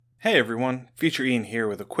Hey everyone, Future Ian here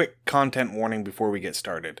with a quick content warning before we get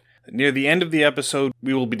started. Near the end of the episode,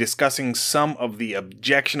 we will be discussing some of the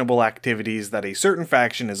objectionable activities that a certain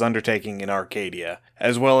faction is undertaking in Arcadia,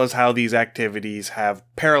 as well as how these activities have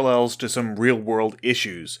parallels to some real-world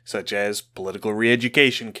issues, such as political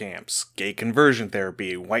re-education camps, gay conversion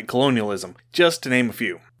therapy, white colonialism, just to name a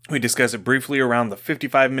few. We discuss it briefly around the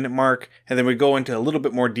 55-minute mark, and then we go into a little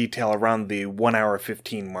bit more detail around the 1 hour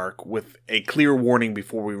 15 mark with a clear warning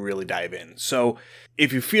before we really dive in. So,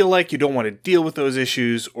 if you feel like you don't want to deal with those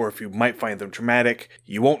issues, or if you might find them traumatic,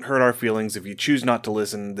 you won't hurt our feelings if you choose not to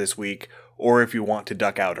listen this week, or if you want to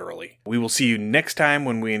duck out early. We will see you next time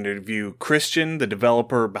when we interview Christian, the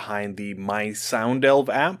developer behind the My Sound Elf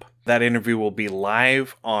app. That interview will be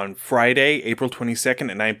live on Friday, April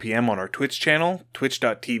 22nd at 9 p.m. on our Twitch channel,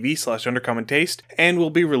 twitch.tv/undercommontaste, and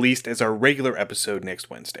will be released as our regular episode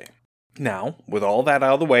next Wednesday. Now, with all that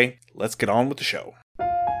out of the way, let's get on with the show.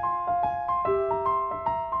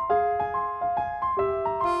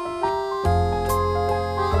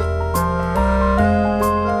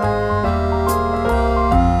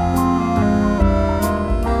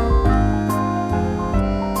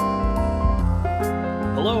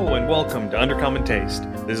 Welcome to Undercommon Taste.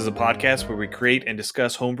 This is a podcast where we create and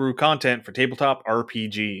discuss homebrew content for tabletop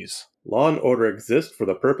RPGs. Law and order exist for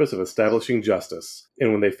the purpose of establishing justice,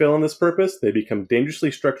 and when they fail in this purpose, they become dangerously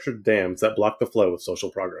structured dams that block the flow of social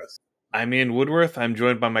progress. I'm Ian Woodworth. I'm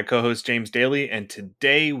joined by my co-host James Daly, and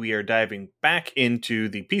today we are diving back into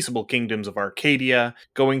the peaceable kingdoms of Arcadia,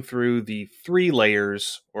 going through the 3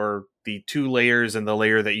 layers, or the 2 layers and the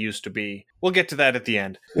layer that used to be. We'll get to that at the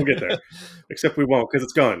end. We'll get there. Except we won't, because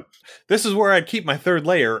it's gone. This is where I'd keep my 3rd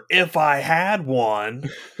layer, if I had one.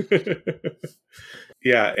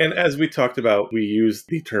 Yeah, and as we talked about, we use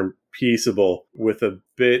the term peaceable with a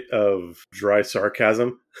bit of dry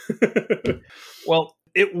sarcasm. Well,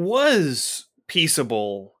 it was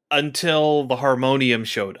peaceable until the Harmonium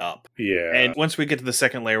showed up. Yeah. And once we get to the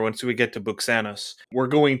 2nd layer, once we get to Buxanos, we're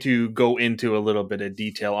going to go into a little bit of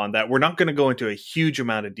detail on that. We're not going to go into a huge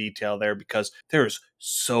amount of detail there because there's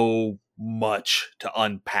so much to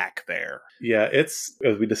unpack there. Yeah, it's,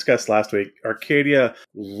 as we discussed last week, Arcadia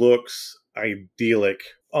looks idyllic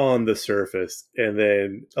on the surface, and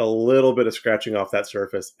then a little bit of scratching off that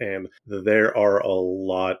surface, and there are a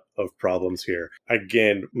lot of problems here.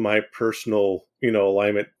 Again, my personal,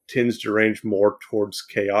 alignment tends to range more towards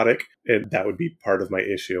chaotic, and that would be part of my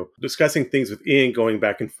issue. Discussing things with Ian, going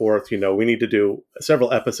back and forth, we need to do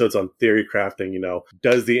several episodes on theory crafting,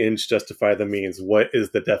 does the ends justify the means? What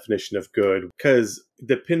is the definition of good? Because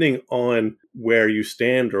depending on where you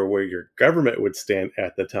stand or where your government would stand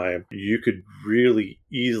at the time, you could really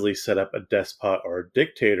easily set up a despot or a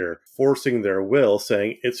dictator forcing their will,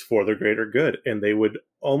 saying it's for the greater good. And they would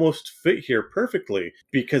almost fit here perfectly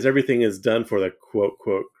because everything is done for the quote,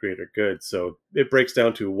 quote, greater good. So it breaks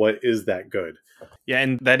down to what is that good? Yeah,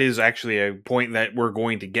 and that is actually a point that we're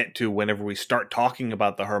going to get to whenever we start talking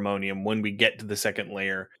about the Harmonium, when we get to the 2nd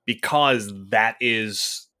layer, because that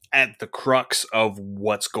is at the crux of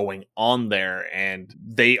what's going on there, and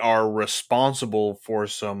they are responsible for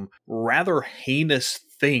some rather heinous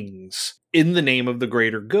things in the name of the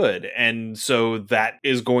greater good. And so that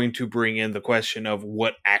is going to bring in the question of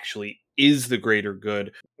what actually is the greater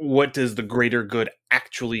good? What does the greater good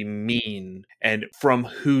actually mean? And from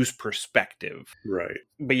whose perspective? Right.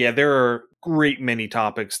 But yeah, there are great many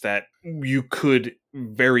topics that you could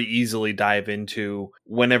very easily dive into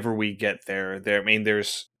whenever we get there.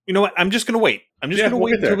 There's, you know what? I'm just going to wait. I'm just going to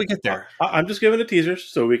wait until we get there. I'm just giving a teaser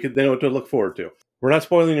so we could know what to look forward to. We're not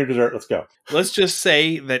spoiling your dessert. Let's go. Let's just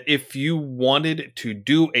say that if you wanted to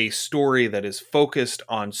do a story that is focused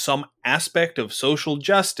on some aspect of social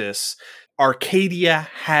justice, Arcadia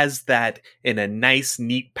has that in a nice,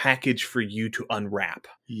 neat package for you to unwrap.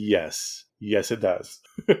 Yes. Yes, it does.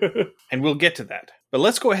 And we'll get to that. But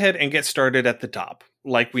let's go ahead and get started at the top,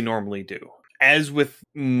 like we normally do. As with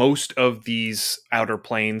most of these outer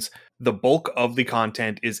planes, the bulk of the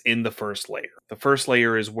content is in the 1st layer. The 1st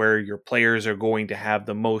layer is where your players are going to have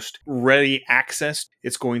the most ready access.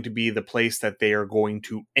 It's going to be the place that they are going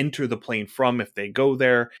to enter the plane from if they go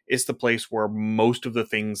there. It's the place where most of the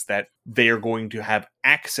things that they are going to have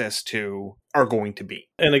access to are going to be.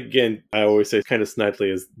 And again, I always say kind of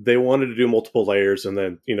snidely is they wanted to do multiple layers, and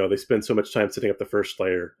then, they spend so much time setting up the 1st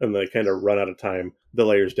layer and they kind of run out of time, the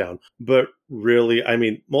layers down. But really,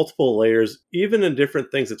 multiple layers, even in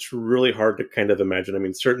different things, it's really hard to kind of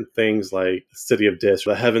imagine. Certain things like the City of Dis,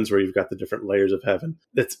 the heavens where you've got the different layers of heaven,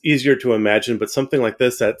 that's easier to imagine, but something like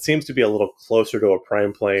this that seems to be a little closer to a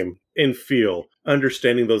prime plane and feel,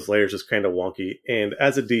 understanding those layers is kind of wonky. And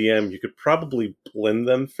as a DM, you could probably blend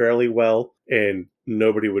them fairly well and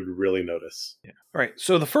nobody would really notice. Yeah. All right.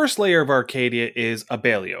 So the first layer of Arcadia is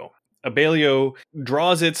Abelio. Abelio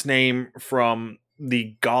draws its name from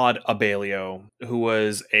the god Abelio, who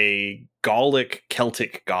was a Gallic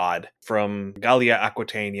Celtic god from Gallia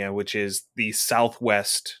Aquitania, which is the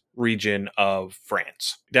southwest region of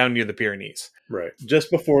France, down near the Pyrenees. Right.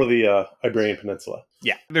 Just before the Iberian Peninsula.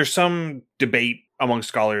 Yeah. There's some debate among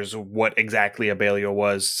scholars of what exactly Abelio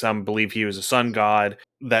was. Some believe he was a sun god,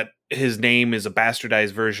 that his name is a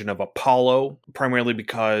bastardized version of Apollo, primarily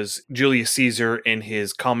because Julius Caesar, in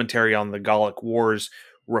his commentary on the Gallic Wars,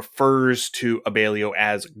 refers to Abelio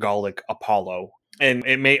as Gallic Apollo. And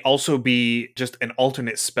it may also be just an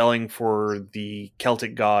alternate spelling for the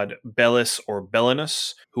Celtic god Belus or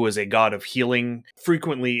Belinus, who is a god of healing,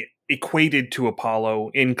 frequently equated to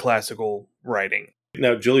Apollo in classical writing.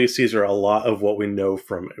 Now, Julius Caesar, a lot of what we know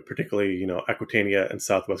from particularly, Aquitania and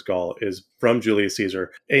Southwest Gaul is from Julius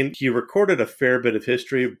Caesar. And he recorded a fair bit of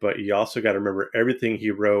history, but you also got to remember everything he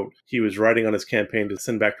wrote, he was writing on his campaign to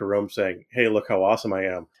send back to Rome saying, hey, look how awesome I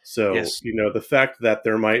am. So, Yes. The fact that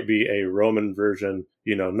there might be a Roman version,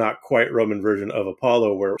 not quite Roman version of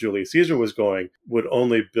Apollo where Julius Caesar was going would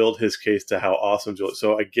only build his case to how awesome Julius.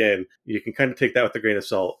 So again, you can kind of take that with a grain of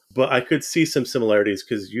salt, but I could see some similarities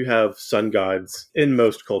because you have sun gods in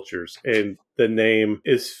most cultures and the name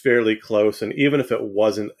is fairly close. And even if it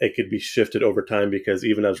wasn't, it could be shifted over time because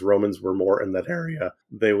even as Romans were more in that area,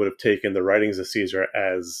 they would have taken the writings of Caesar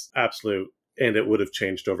as absolute. And it would have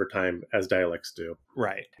changed over time as dialects do.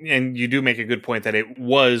 Right. And you do make a good point that it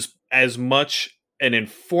was as much an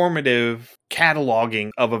informative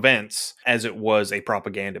cataloging of events as it was a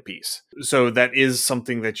propaganda piece. So that is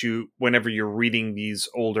something that whenever you're reading these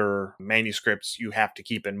older manuscripts, you have to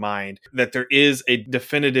keep in mind that there is a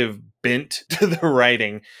definitive bent to the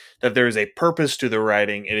writing, that there is a purpose to the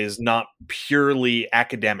writing. It is not purely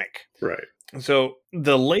academic. Right. So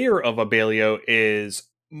the layer of Abelio is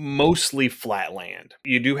mostly flat land.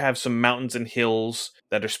 You do have some mountains and hills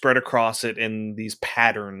that are spread across it in these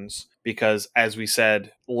patterns because, as we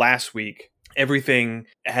said last week, everything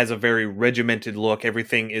has a very regimented look.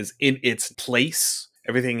 Everything is in its place.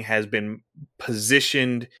 Everything has been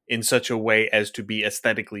positioned in such a way as to be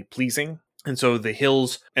aesthetically pleasing. And so the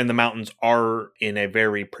hills and the mountains are in a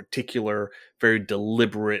very particular, very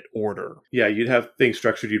deliberate order. Yeah, you'd have things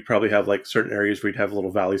structured. You'd probably have like certain areas where you'd have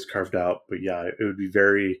little valleys carved out. But yeah, it would be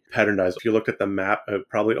very patternized. If you looked at the map, it would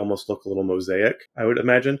probably almost look a little mosaic, I would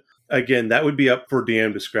imagine. Again, that would be up for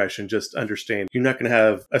DM discretion. Just understand you're not going to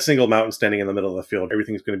have a single mountain standing in the middle of the field.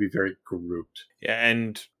 Everything's going to be very grouped. Yeah,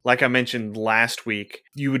 and like I mentioned last week,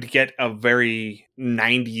 you would get a very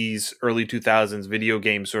 90s, early 2000s video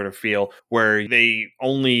game sort of feel where they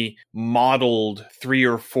only modeled 3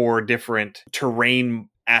 or 4 different terrain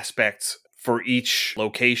aspects for each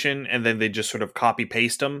location, and then they just sort of copy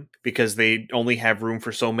paste them because they only have room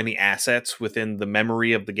for so many assets within the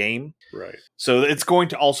memory of the game. Right. So it's going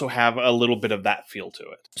to also have a little bit of that feel to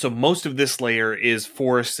it. So most of this layer is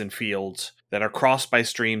forests and fields that are crossed by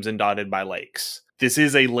streams and dotted by lakes. This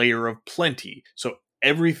is a layer of plenty. So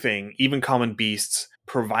everything, even common beasts,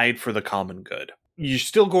 provide for the common good. You're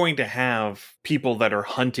still going to have people that are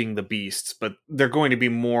hunting the beasts, but they're going to be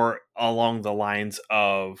more along the lines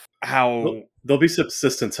of how... There'll be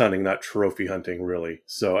subsistence hunting, not trophy hunting, really.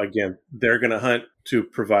 So again, they're going to hunt to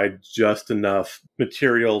provide just enough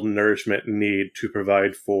material nourishment need to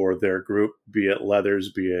provide for their group, be it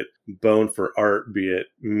leathers, be it bone for art, be it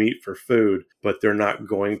meat for food, but they're not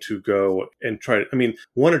going to go and try to, I mean,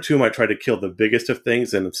 1 or 2 might try to kill the biggest of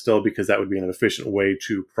things, and still because that would be an efficient way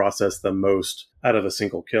to process the most out of a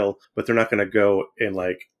single kill, but they're not going to go and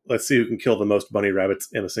like, let's see who can kill the most bunny rabbits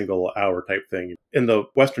in a single hour type thing. In the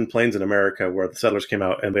Western Plains in America, where the settlers came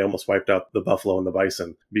out and they almost wiped out the buffalo and the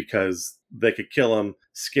bison because they could kill them,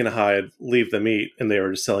 skin a hide, leave the meat, and they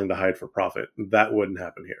were just selling the hide for profit. That wouldn't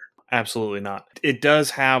happen here. Absolutely not. It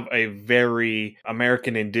does have a very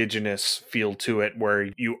American indigenous feel to it where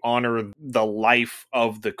you honor the life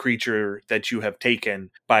of the creature that you have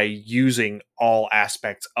taken by using all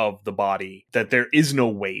aspects of the body, that there is no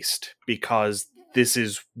waste because this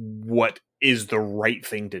is what is the right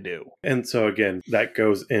thing to do. And so again, that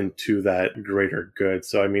goes into that greater good.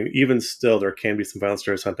 So I mean, even still, there can be some violence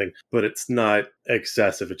towards hunting, but it's not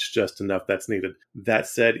excessive. It's just enough that's needed. That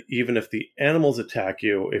said, even if the animals attack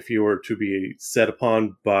you, if you were to be set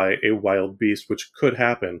upon by a wild beast, which could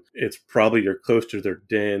happen, it's probably you're close to their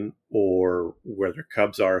den or where their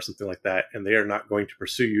cubs are or something like that, and they are not going to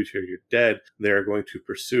pursue you till you're dead. They are going to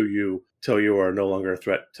pursue you till you are no longer a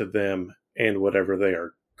threat to them and whatever they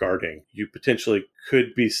are guarding. You potentially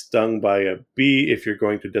could be stung by a bee if you're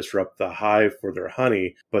going to disrupt the hive for their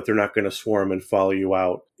honey, but they're not going to swarm and follow you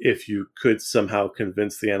out. If you could somehow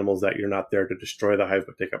convince the animals that you're not there to destroy the hive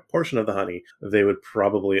but take a portion of the honey, they would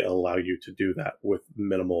probably allow you to do that with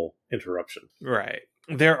minimal interruption. Right.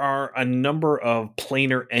 There are a number of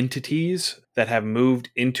planar entities that have moved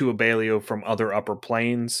into Abelio from other upper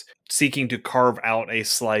planes, seeking to carve out a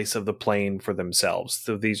slice of the plane for themselves.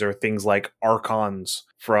 So these are things like Archons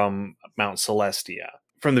from Mount Celestia.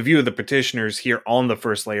 From the view of the petitioners here on the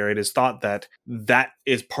first layer, it is thought that that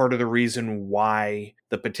is part of the reason why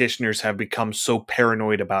the petitioners have become so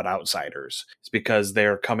paranoid about outsiders. It's because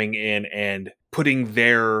they're coming in and putting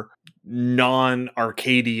their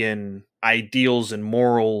non-Arcadian ideals and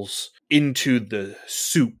morals into the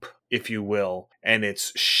soup, if you will, and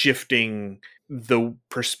it's shifting the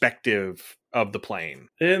perspective of the plane.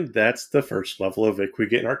 And that's the first level of Ick we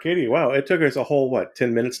get in Arcadia. Wow, it took us a whole,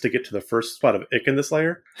 10 minutes to get to the first spot of Ick in this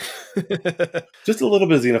layer? Just a little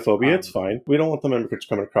bit of xenophobia, it's fine. We don't want them immigrants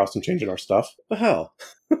coming across and changing our stuff. The hell?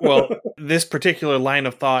 Well, this particular line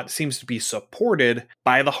of thought seems to be supported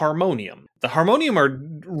by the Harmonium. The Harmonium are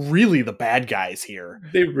really the bad guys here.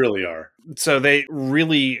 They really are. So they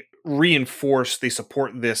really they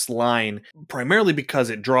support this line primarily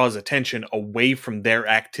because it draws attention away from their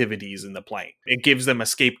activities in the plane. It gives them a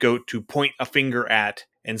scapegoat to point a finger at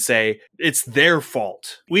and say, it's their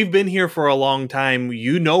fault. We've been here for a long time.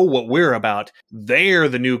 You know what we're about. They're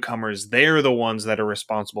the newcomers. They're the ones that are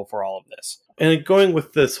responsible for all of this. And going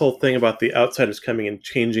with this whole thing about the outsiders coming and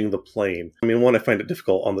changing the plane. I mean, one, I find it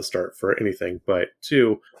difficult on the start for anything, but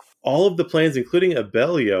two, all of the planes, including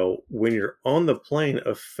Abelio, when you're on the plane,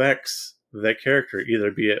 affects that character,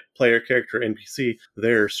 either be it player, character, NPC.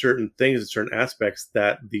 There are certain things and certain aspects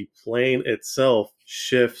that the plane itself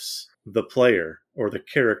shifts the player or the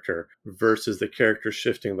character versus the character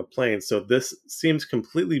shifting the plane. So this seems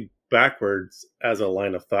completely backwards as a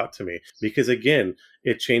line of thought to me, because again,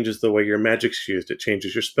 it changes the way your magic's used, it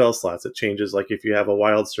changes your spell slots, it changes like if you have a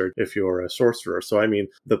wild surge, if you're a sorcerer. So I mean,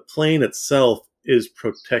 the plane itself is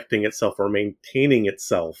protecting itself or maintaining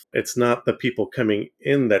itself. It's not the people coming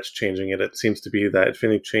in that's changing it. It seems to be that if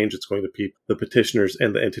any change, it's going to be the petitioners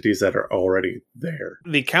and the entities that are already there.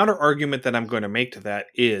 The counter argument that I'm going to make to that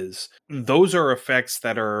is those are effects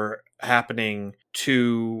that are happening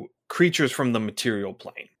to creatures from the material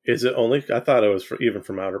plane. Is it only? I thought it was even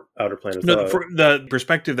from outer plane as well. No, for the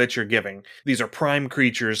perspective that you're giving, these are prime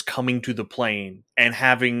creatures coming to the plane and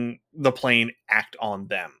having the plane act on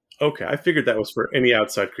them. Okay, I figured that was for any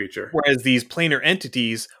outside creature. Whereas these planar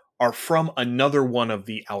entities are from another one of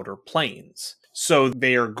the outer planes. So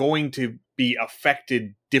they are going to be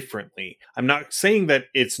affected differently. I'm not saying that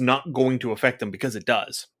it's not going to affect them, because it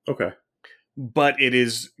does. Okay. But it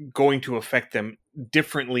is going to affect them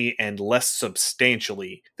differently and less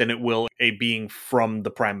substantially than it will a being from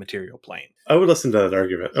the prime material plane. I would listen to that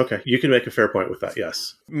argument. Okay, you can make a fair point with that,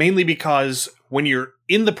 yes. Mainly because when you're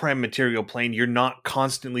in the prime material plane, you're not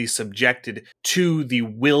constantly subjected to the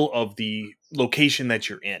will of the location that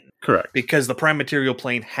you're in. Correct. Because the prime material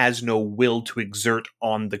plane has no will to exert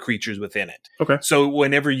on the creatures within it. Okay. So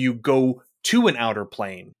whenever you go to an outer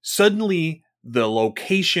plane, suddenly the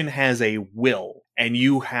location has a will and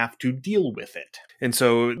you have to deal with it. And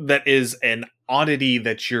so that is an oddity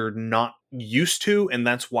that you're not used to, and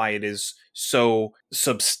that's why it is so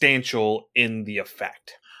substantial in the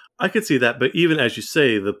effect. I could see that, but even as you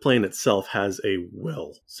say, the plane itself has a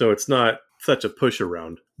will. So it's not such a push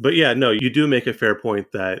around. But yeah, no, you do make a fair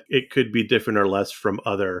point that it could be different or less from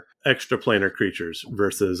other extraplanar creatures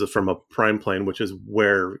versus from a prime plane, which is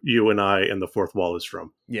where you and I and the fourth wall is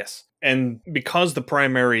from. Yes. And because the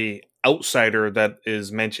primary outsider that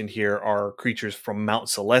is mentioned here are creatures from Mount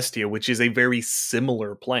Celestia, which is a very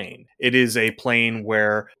similar plane. It is a plane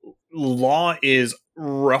where law is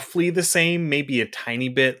roughly the same, maybe a tiny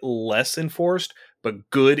bit less enforced, but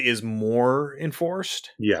good is more enforced.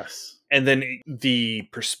 Yes. And then the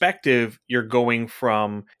perspective, you're going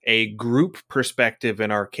from a group perspective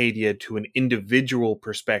in Arcadia to an individual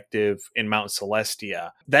perspective in Mount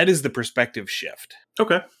Celestia. That is the perspective shift.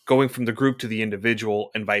 Okay. Going from the group to the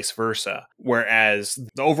individual and vice versa. Whereas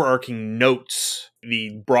the overarching notes,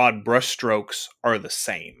 the broad brushstrokes are the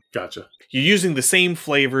same. Gotcha. You're using the same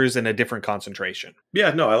flavors in a different concentration.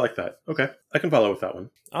 Yeah, no, I like that. Okay. I can follow with that one.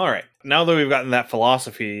 All right. Now that we've gotten that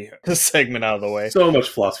philosophy segment out of the way. So much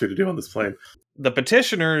philosophy to do on this plane. The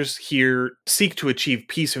petitioners here seek to achieve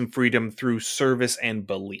peace and freedom through service and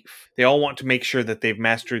belief. They all want to make sure that they've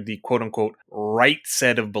mastered the quote-unquote right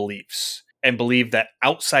set of beliefs and believe that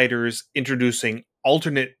outsiders introducing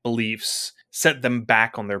alternate beliefs set them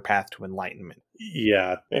back on their path to enlightenment.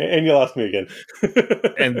 Yeah, and you lost me again.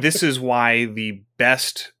 And this is why the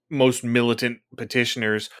best, most militant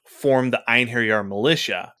petitioners formed the Einherjar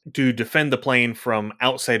militia to defend the plane from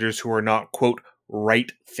outsiders who are not, quote,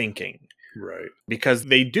 right thinking. Right. Because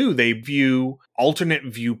they view alternate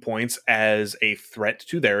viewpoints as a threat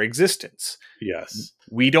to their existence. Yes.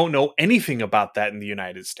 We don't know anything about that in the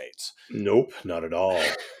United States. Nope, not at all.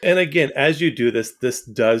 And again, as you do this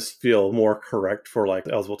does feel more correct for, like,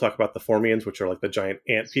 as we'll talk about the Formians, which are like the giant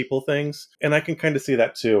ant people things. And I can kind of see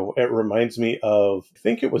that too. It reminds me of, I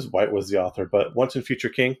think it was White was the author, but Once and Future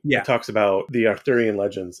King. Yeah. It talks about the Arthurian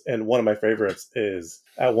legends. And one of my favorites is,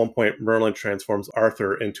 at one point, Merlin transforms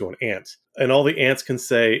Arthur into an ant. And all the ants can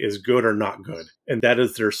say is good or not good. And that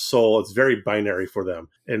is their soul. It's very binary for them.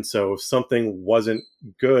 And so if something wasn't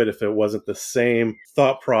good, if it wasn't the same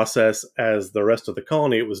thought process as the rest of the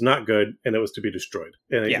colony, it was not good and it was to be destroyed.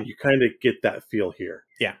 And you kind of get that feel here.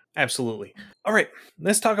 Yeah, absolutely. All right,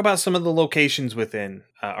 let's talk about some of the locations within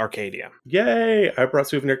Arcadia. Yay! I brought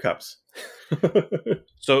souvenir cups.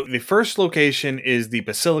 So the first location is the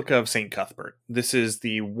Basilica of St. Cuthbert. This is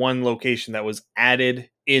the one location that was added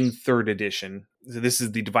in 3rd edition. So this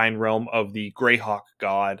is the divine realm of the Greyhawk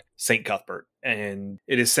god, St. Cuthbert. And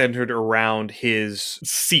it is centered around his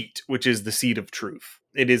seat, which is the seat of truth.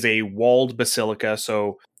 It is a walled basilica,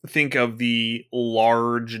 so think of the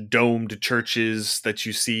large domed churches that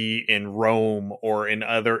you see in Rome or in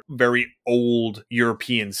other very old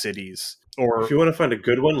European cities. Or, if you want to find a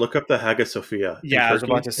good one, look up the Hagia Sophia. Yeah, I was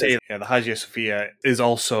about to say, the Hagia Sophia is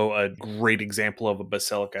also a great example of a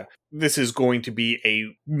basilica. This is going to be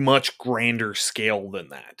a much grander scale than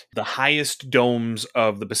that. The highest domes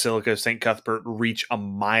of the Basilica of St. Cuthbert reach a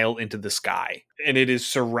mile into the sky, and it is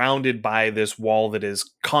surrounded by this wall that is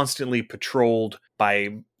constantly patrolled by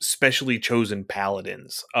specially chosen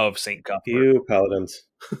paladins of St. Cuthbert. You paladins.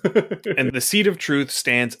 And the seat of truth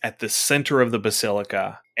stands at the center of the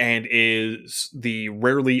basilica and is the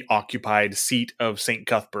rarely occupied seat of St.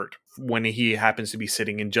 Cuthbert when he happens to be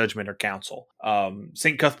sitting in judgment or council.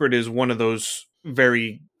 St. Cuthbert is one of those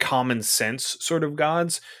very common sense sort of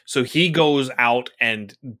gods. So he goes out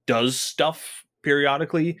and does stuff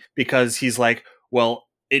periodically because he's like, well,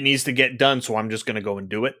 it needs to get done, so I'm just going to go and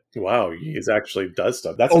do it. Wow, he actually does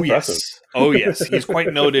stuff. That's impressive. Yes. Oh, yes. He's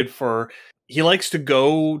quite noted for... He likes to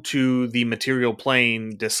go to the material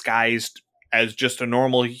plane disguised as just a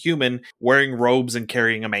normal human, wearing robes and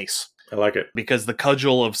carrying a mace. I like it. Because the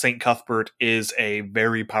cudgel of St. Cuthbert is a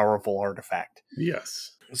very powerful artifact.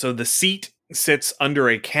 Yes. So the seat sits under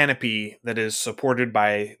a canopy that is supported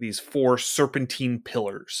by these 4 serpentine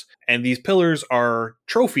pillars. And these pillars are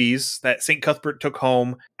trophies that St. Cuthbert took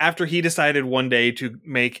home after he decided one day to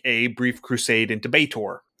make a brief crusade into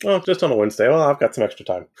Baator. Oh, just on a Wednesday. Well, I've got some extra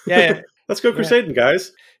time. Yeah. Let's go crusading,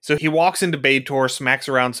 guys. So he walks into Baator, smacks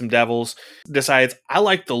around some devils, decides, I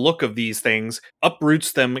like the look of these things,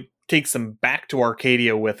 uproots them, takes them back to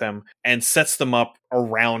Arcadia with him, and sets them up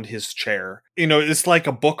around his chair. You know, it's like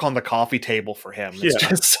a book on the coffee table for him. It's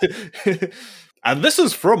just... And this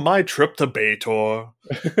is from my trip to Baator.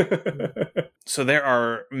 So there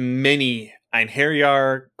are many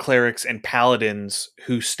Einherjar, clerics, and paladins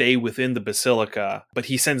who stay within the basilica, but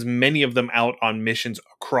he sends many of them out on missions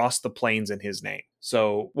across the plains in his name.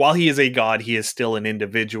 So while he is a god, he is still an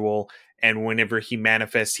individual, and whenever he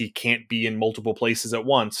manifests, he can't be in multiple places at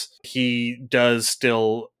once. He does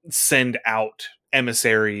still send out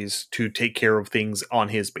emissaries to take care of things on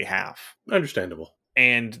his behalf. Understandable.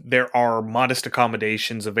 And there are modest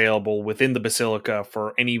accommodations available within the basilica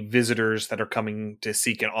for any visitors that are coming to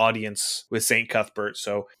seek an audience with St. Cuthbert.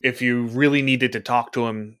 So if you really needed to talk to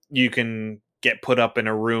him, you can get put up in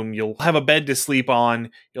a room. You'll have a bed to sleep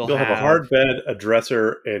on. You'll have a hard bed, a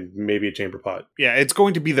dresser, and maybe a chamber pot. Yeah, it's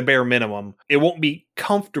going to be the bare minimum. It won't be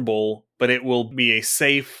comfortable, but it will be a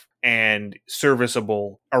safe and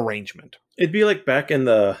serviceable arrangement. It'd be like back in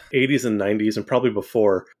the 80s and 90s and probably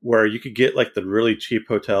before, where you could get like the really cheap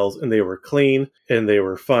hotels and they were clean and they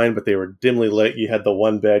were fine, but they were dimly lit. You had the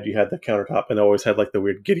one bed, you had the countertop, and always had like the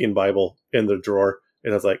weird Gideon Bible in the drawer.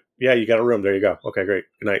 And I was like, yeah, you got a room. There you go. Okay, great.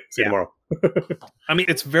 Good night. See you tomorrow. I mean,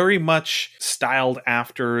 it's very much styled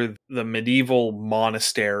after the medieval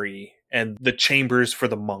monastery and the chambers for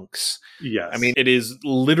the monks. Yes. I mean, it is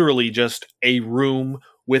literally just a room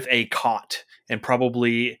with a cot and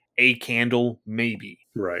probably a candle, maybe.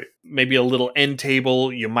 Right. Maybe a little end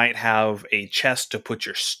table. You might have a chest to put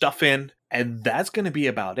your stuff in. And that's going to be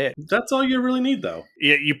about it. That's all you really need, though.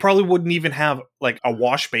 You probably wouldn't even have like a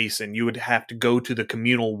wash basin. You would have to go to the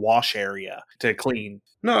communal wash area to clean.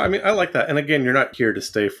 No, I mean, I like that. And again, you're not here to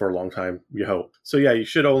stay for a long time, you hope. So yeah, you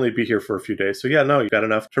should only be here for a few days. So yeah, no, you got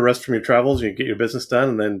enough to rest from your travels. You can get your business done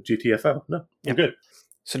and then GTFO. No, I'm good.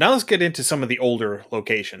 So now let's get into some of the older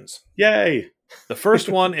locations. Yay! The first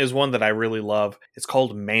one is one that I really love. It's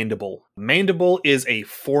called Mandible. Mandible is a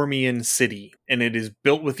Formian city, and it is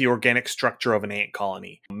built with the organic structure of an ant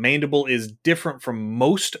colony. Mandible is different from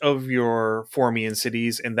most of your Formian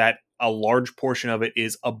cities in that a large portion of it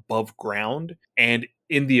is above ground, and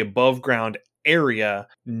in the above ground area,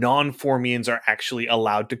 non-Formians are actually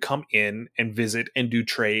allowed to come in and visit and do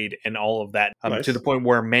trade and all of that, Nice. to the point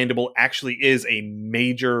where Mandible actually is a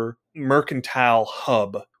major mercantile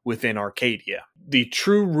hub within Arcadia. The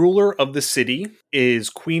true ruler of the city is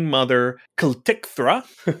Queen Mother Kiltikthra.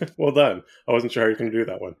 Well done. I wasn't sure how you were going to do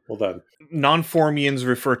that one. Well done. Non-Formians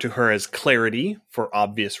refer to her as Clarity for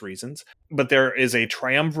obvious reasons, but there is a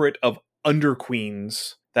triumvirate of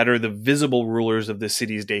underqueens that are the visible rulers of the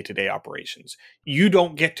city's day-to-day operations. You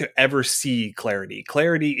don't get to ever see Clarity.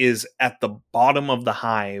 Clarity is at the bottom of the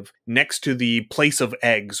hive, next to the place of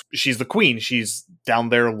eggs. She's the queen. She's down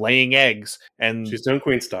there laying eggs. And she's doing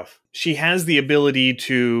queen stuff. She has the ability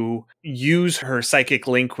to use her psychic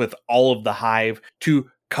link with all of the hive to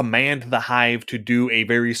command the hive to do a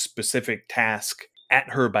very specific task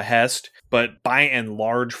at her behest. But by and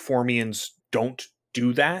large, Formians don't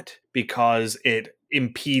do that because it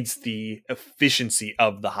impedes the efficiency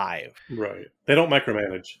of the hive. Right. They don't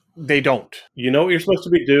micromanage. They don't. You know what you're supposed to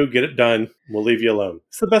be do, get it done, we'll leave you alone.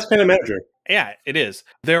 It's the best kind of manager. Yeah, it is.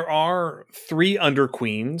 There are 3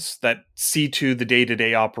 underqueens that see to the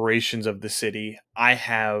day-to-day operations of the city. I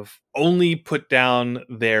have only put down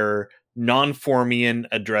their non-Formian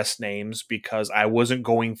address names because I wasn't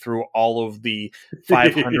going through all of the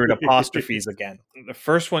 500 apostrophes again. The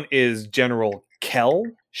first one is General Kell.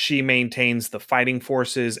 She maintains the fighting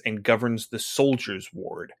forces and governs the Soldiers'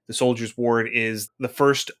 Ward. The Soldiers' Ward is the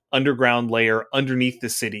first underground layer underneath the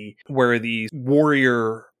city where the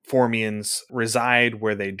warrior Formians reside,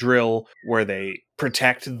 where they drill, where they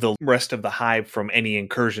protect the rest of the hive from any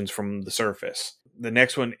incursions from the surface. The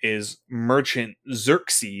next one is Merchant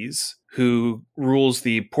Xerxes, who rules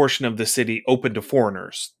the portion of the city open to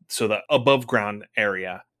foreigners, so the above ground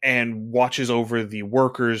area, and watches over the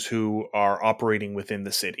workers who are operating within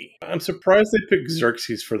the city. I'm surprised they picked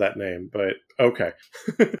Xerxes for that name, but okay.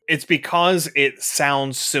 It's because it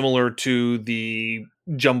sounds similar to the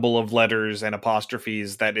jumble of letters and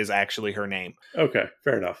apostrophes that is actually her name. Okay,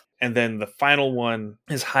 fair enough. And then the final one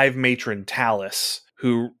is Hive Matron Talus,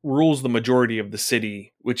 who rules the majority of the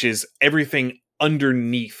city, which is everything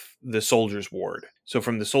underneath the Soldiers' Ward. So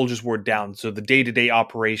from the Soldiers' Ward down, so the day-to-day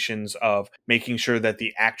operations of making sure that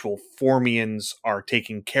the actual Formians are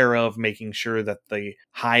taken care of, making sure that the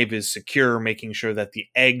hive is secure, making sure that the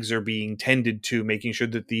eggs are being tended to, making sure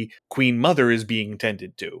that the Queen Mother is being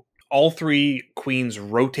tended to. All 3 queens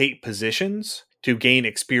rotate positions to gain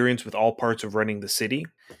experience with all parts of running the city.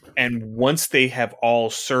 And once they have all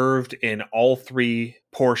served in all 3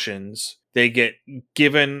 portions, they get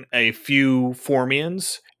given a few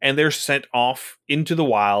Formians and they're sent off into the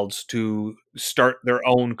wilds to start their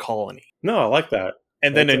own colony. No, I like that.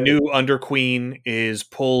 And then a new underqueen is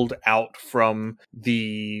pulled out from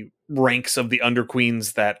the ranks of the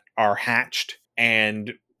underqueens that are hatched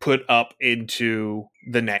and put up into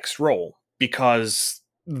the next role, because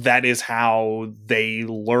that is how they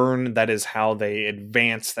learn, that is how they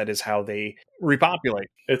advance, that is how they repopulate.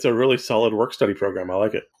 It's a really solid work study program. I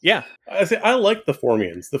like it. Yeah. I like the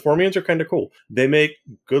Formians. The Formians are kind of cool. They make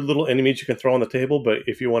good little enemies you can throw on the table, but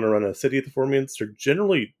if you want to run a city of the Formians, they're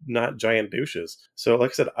generally not giant douches. So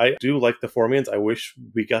like I said, I do like the Formians. I wish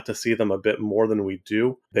we got to see them a bit more than we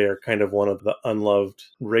do. They are kind of one of the unloved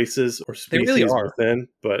races or species really are. within,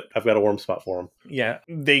 but I've got a warm spot for them. Yeah.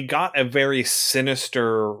 They got a very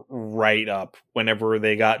sinister write-up whenever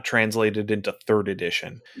they got translated into 3rd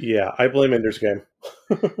edition. Yeah, I blame Ender's Game.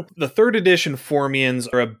 The 3rd edition Formians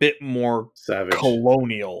are a bit more savage,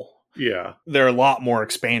 colonial. Yeah. They're a lot more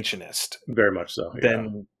expansionist. Very much so.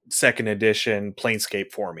 Than 2nd edition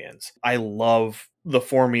Planescape Formians. I love the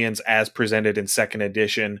Formians as presented in 2nd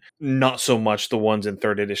edition, not so much the ones in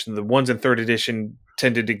 3rd edition. The ones in 3rd edition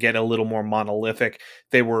tended to get a little more monolithic.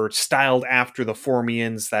 They were styled after the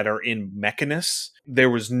Formians that are in Mechanus.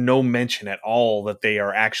 There was no mention at all that they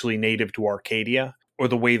are actually native to Arcadia, or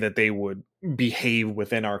the way that they would behave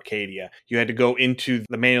within Arcadia. You had to go into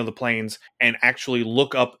the Manual of the Plains and actually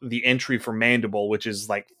look up the entry for Mandible, which is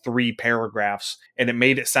like 3 paragraphs, and it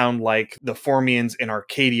made it sound like the Formians in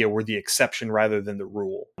Arcadia were the exception rather than the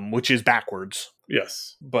rule, which is backwards.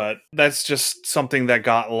 Yes. But that's just something that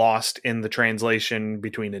got lost in the translation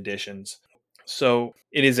between editions. So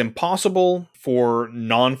it is impossible for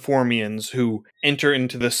non-Formians who enter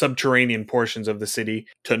into the subterranean portions of the city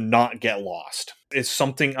to not get lost. It's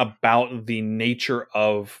something about the nature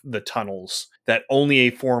of the tunnels that only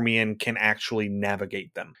a Formian can actually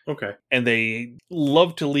navigate them. Okay. And they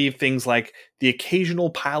love to leave things like the occasional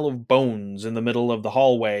pile of bones in the middle of the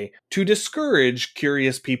hallway to discourage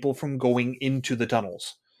curious people from going into the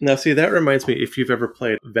tunnels. Now, see, that reminds me, if you've ever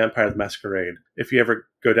played Vampire the Masquerade, if you ever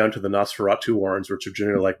go down to the Nosferatu warrens, which are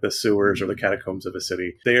generally like the sewers or the catacombs of a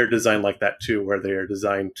city, they are designed like that too, where they are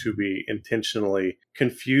designed to be intentionally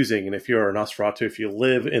confusing. And if you're a Nosferatu, if you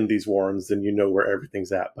live in these warrens, then you know where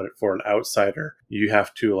everything's at. But for an outsider, you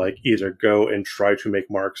have to like either go and try to make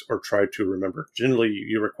marks or try to remember. Generally,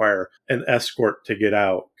 you require an escort to get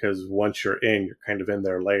out, because once you're in, you're kind of in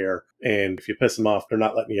their lair. And if you piss them off, they're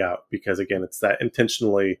not letting you out, because again, it's that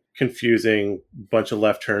intentionally confusing bunch of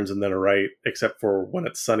left turns and then a right, except for when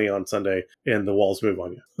it's sunny on Sunday and the walls move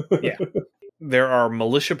on you. Yeah. There are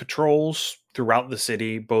militia patrols throughout the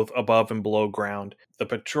city, both above and below ground. The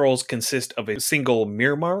patrols consist of a single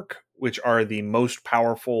Mirmark, which are the most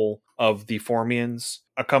powerful of the Formians,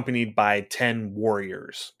 accompanied by 10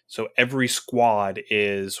 warriors. So every squad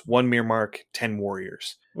is 1 Mirmark, 10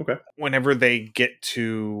 warriors. Okay. Whenever they get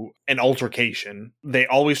to an altercation, they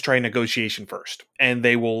always try negotiation first. And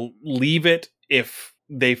they will leave it if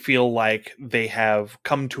they feel like they have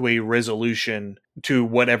come to a resolution to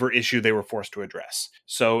whatever issue they were forced to address.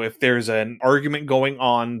 So if there's an argument going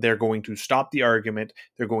on, they're going to stop the argument,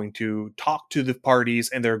 they're going to talk to the parties,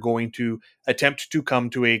 and they're going to attempt to come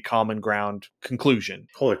to a common ground conclusion.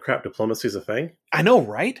 Holy crap, diplomacy is a thing? I know,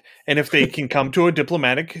 right? And if they can come to a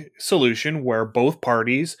diplomatic solution where both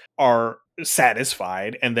parties are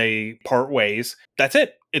satisfied and they part ways, that's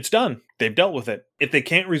it. It's done. They've dealt with it. If they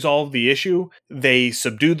can't resolve the issue, they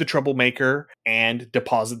subdue the troublemaker and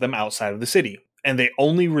deposit them outside of the city. And they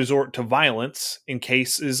only resort to violence in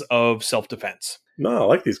cases of self-defense. No, I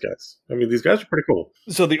like these guys. I mean, these guys are pretty cool.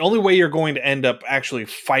 So the only way you're going to end up actually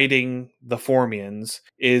fighting the Formians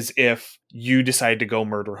is if you decide to go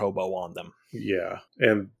murder hobo on them. Yeah,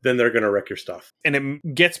 and then they're going to wreck your stuff. And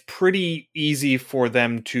it gets pretty easy for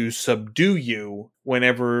them to subdue you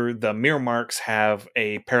whenever the Mirmarks have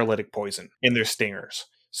a paralytic poison in their stingers.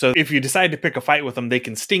 So if you decide to pick a fight with them, they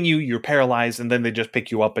can sting you, you're paralyzed, and then they just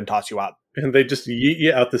pick you up and toss you out. And they just yeet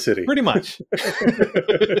you out the city. Pretty much.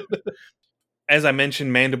 As I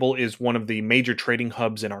mentioned, Mandible is one of the major trading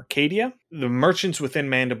hubs in Arcadia. The merchants within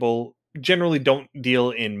Mandible generally don't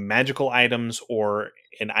deal in magical items or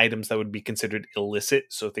in items that would be considered illicit.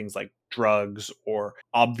 So things like drugs or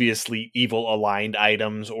obviously evil aligned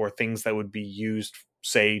items or things that would be used,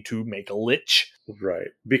 say, to make a lich. Right.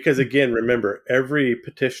 Because again, remember, every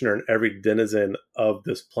petitioner and every denizen of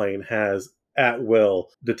this plane has at will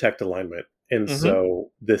detect alignment. And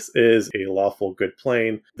so this is a lawful good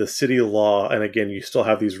plane. The city law, and again, you still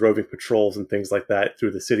have these roving patrols and things like that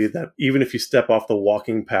through the city that even if you step off the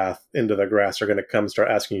walking path into the grass, are going to come start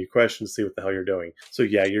asking you questions, see what the hell you're doing. So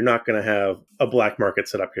yeah, you're not going to have a black market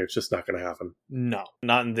set up here. It's just not going to happen. No,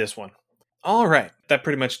 not in this one. All right, that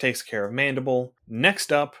pretty much takes care of Mandible.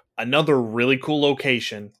 Next up, another really cool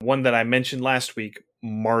location, one that I mentioned last week,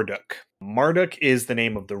 Marduk. Marduk is the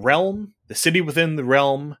name of the realm, the city within the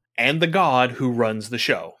realm, and the god who runs the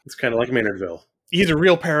show. It's kind of like Maynardville. He's a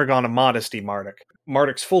real paragon of modesty, Marduk.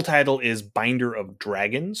 Marduk's full title is Binder of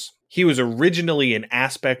Dragons. He was originally an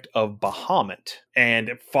aspect of Bahamut,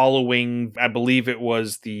 and following, I believe it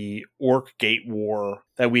was the Orc Gate War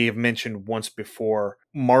that we have mentioned once before,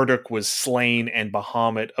 Marduk was slain and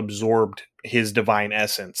Bahamut absorbed his divine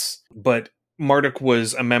essence. But Marduk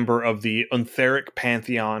was a member of the Untheric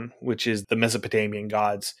pantheon, which is the Mesopotamian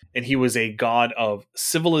gods, and he was a god of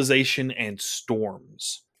civilization and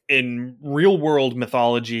storms. In real-world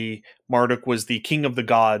mythology, Marduk was the king of the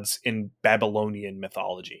gods in Babylonian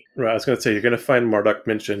mythology. Right, I was going to say, you're going to find Marduk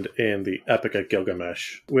mentioned in the Epic of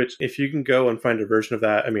Gilgamesh, which if you can go and find a version of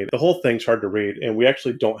that, I mean, the whole thing's hard to read, and we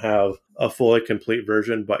actually don't have a fully complete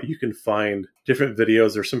version, but you can find different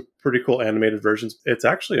videos. There's some pretty cool animated versions. It's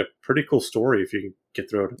actually a pretty cool story if you can get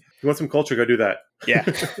through it. If you want some culture, go do that. Yeah.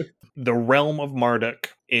 The realm of Marduk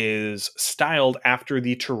is styled after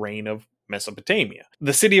the terrain of Mesopotamia.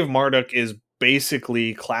 The city of Marduk is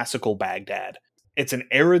basically classical Baghdad. It's an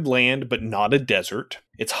arid land, but not a desert.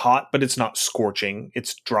 It's hot, but it's not scorching.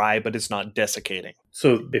 It's dry, but it's not desiccating.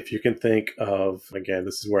 So if you can think of, again,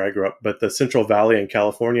 this is where I grew up, but the Central Valley in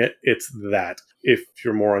California, it's that. If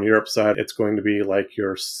you're more on Europe's side, it's going to be like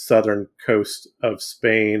your southern coast of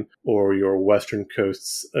Spain or your western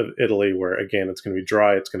coasts of Italy, where, again, it's going to be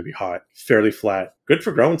dry, it's going to be hot, fairly flat. Good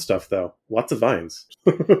for growing stuff, though. Lots of vines.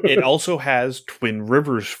 It also has twin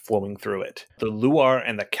rivers flowing through it, the Loire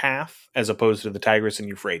and the Calf, as opposed to the Tigris and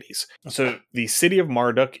Euphrates. So the city of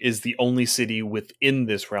Marduk is the only city within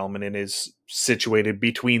this realm, and it is situated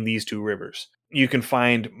between these two rivers. You can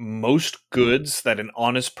find most goods that an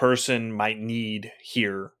honest person might need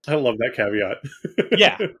here. I love that caveat.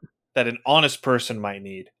 Yeah, that an honest person might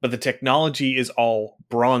need. But the technology is all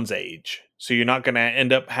Bronze Age. So you're not going to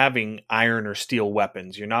end up having iron or steel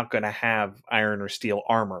weapons. You're not going to have iron or steel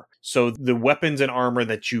armor. So the weapons and armor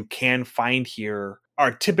that you can find here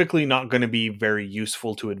are typically not going to be very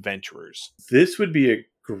useful to adventurers. This would be a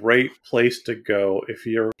great place to go if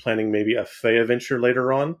you're planning maybe a Fey adventure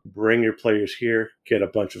later on. Bring your players here, get a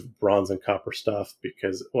bunch of bronze and copper stuff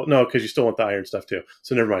because you still want the iron stuff too.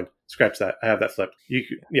 So never mind. Scratch that. I have that flipped.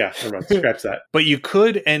 Never mind. Scratch that. But you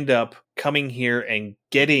could end up coming here and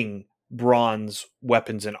getting bronze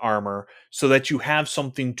weapons and armor so that you have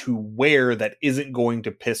something to wear that isn't going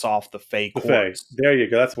to piss off the Fey courts. There you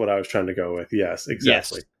go. That's what I was trying to go with. Yes,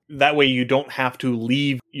 exactly. Yes. That way you don't have to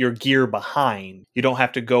leave your gear behind. You don't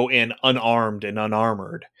have to go in unarmed and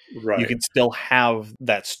unarmored. Right. You can still have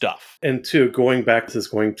that stuff. And two, going back, this is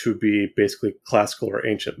going to be basically classical or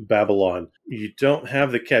ancient Babylon. You don't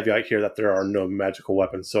have the caveat here that there are no magical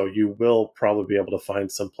weapons, so you will probably be able to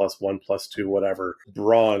find some +1, +2, whatever,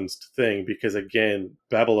 bronzed thing, because again,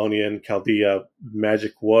 Babylonian, Chaldea,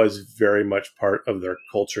 magic was very much part of their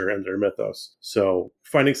culture and their mythos. So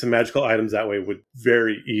finding some magical items that way would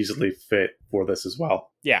very easily fit for this as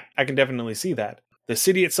well. Yeah, I can definitely see that. The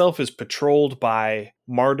city itself is patrolled by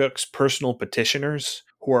Marduk's personal petitioners,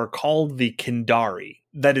 who are called the Kindari.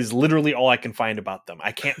 That is literally all I can find about them.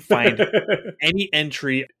 I can't find any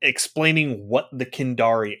entry explaining what the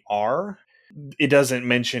Kindari are. It doesn't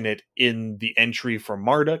mention it in the entry for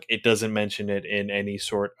Marduk. It doesn't mention it in any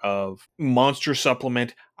sort of monster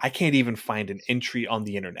supplement. I can't even find an entry on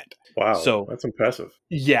the internet. Wow, so that's impressive.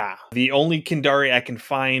 Yeah, the only Kindari I can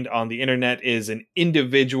find on the internet is an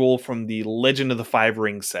individual from the Legend of the Five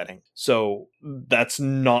Rings setting. So that's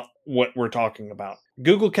not what we're talking about.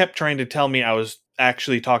 Google kept trying to tell me I was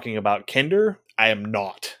actually talking about Kender. I am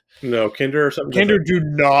not. No, Kender or something. Kender do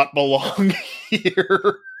not belong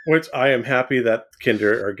here. Which I am happy that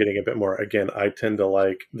Kender are getting a bit more. Again, I tend to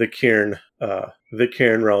like the Cairn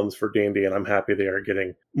realms for D&D, and I'm happy they are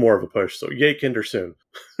getting more of a push. So yay, Kender soon.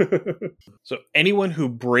 So anyone who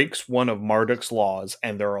breaks one of Marduk's laws,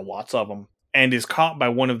 and there are lots of them, and is caught by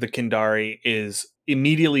one of the Kindari is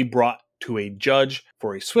immediately brought to a judge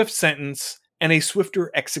for a swift sentence and a swifter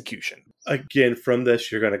execution. Again, from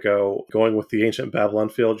this, you're going to going with the ancient Babylon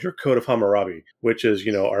field, your Code of Hammurabi, which is,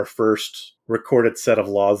 our first recorded set of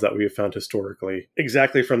laws that we have found historically,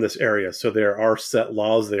 exactly from this area. So there are set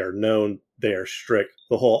laws, they are known, they are strict.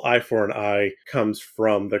 The whole eye for an eye comes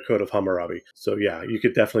from the Code of Hammurabi. So yeah, you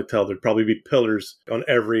could definitely tell there'd probably be pillars on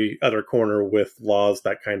every other corner with laws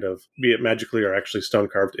that kind of, be it magically or actually stone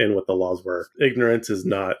carved in what the laws were. Ignorance is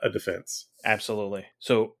not a defense. Absolutely.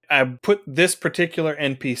 So I put this particular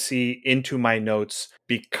NPC into my notes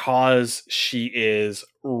because she is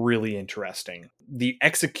really interesting. The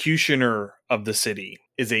executioner of the city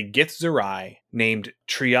is a Githzerai named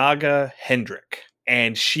Triaga Hendrik,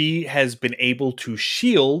 and she has been able to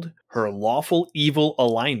shield her lawful evil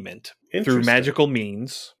alignment through magical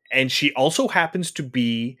means, and she also happens to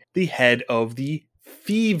be the head of the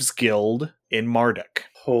Thieves Guild in Marduk.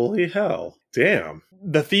 Holy hell. Damn.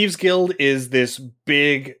 The Thieves Guild is this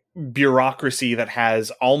big bureaucracy that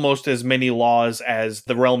has almost as many laws as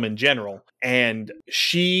the realm in general. And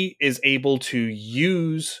she is able to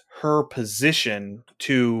use her position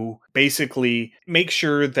to basically make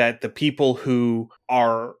sure that the people who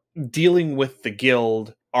are dealing with the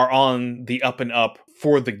guild are on the up and up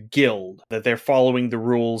for the guild, that they're following the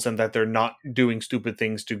rules and that they're not doing stupid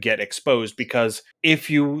things to get exposed. Because if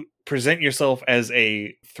you present yourself as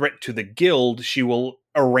a threat to the guild, she will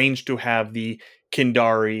arrange to have the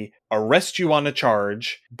Kindari arrest you on a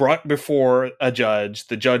charge, brought before a judge,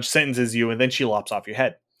 the judge sentences you, and then she lops off your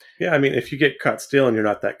head. Yeah, I mean, if you get caught stealing, you're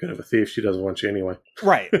not that good of a thief. She doesn't want you anyway.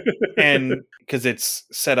 Right. And because it's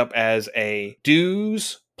set up as a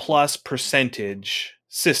dues plus percentage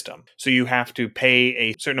system. So you have to pay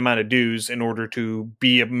a certain amount of dues in order to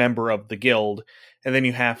be a member of the guild. And then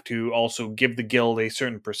you have to also give the guild a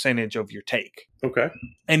certain percentage of your take. Okay.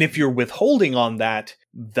 And if you're withholding on that,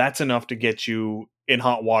 that's enough to get you in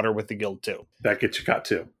hot water with the guild too. That gets you caught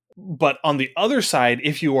too. But on the other side,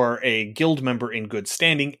 if you are a guild member in good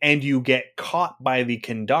standing and you get caught by the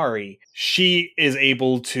Kendari, she is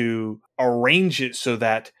able to arrange it so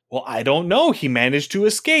that, well, I don't know, he managed to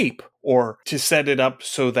escape. Or to set it up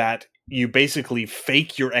so that you basically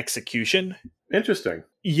fake your execution. Interesting.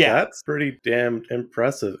 Yeah. That's pretty damn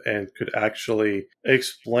impressive and could actually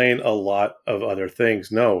explain a lot of other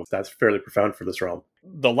things. No, that's fairly profound for this realm.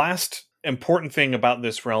 The last important thing about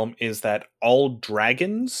this realm is that all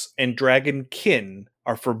dragons and dragonkin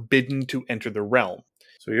are forbidden to enter the realm.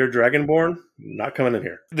 So you're Dragonborn, not coming in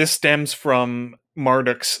here. This stems from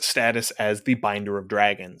Marduk's status as the Binder of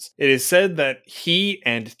Dragons. It is said that he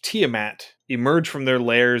and Tiamat emerge from their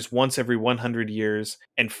lairs once every 100 years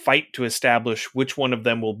and fight to establish which one of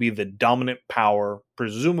them will be the dominant power,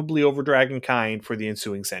 presumably over dragonkind, for the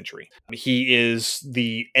ensuing century. He is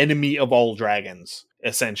the enemy of all dragons,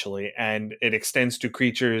 essentially, and it extends to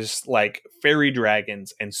creatures like fairy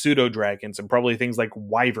dragons and pseudo-dragons and probably things like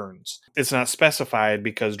wyverns. It's not specified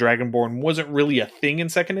because Dragonborn wasn't really a thing in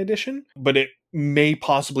 2nd edition, but it may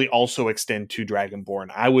possibly also extend to Dragonborn.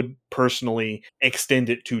 I would personally extend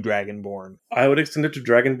it to Dragonborn. I would extend it to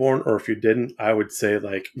Dragonborn, or if you didn't, I would say,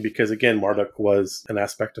 like, because again, Marduk was an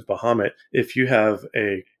aspect of Bahamut. If you have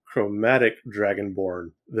a chromatic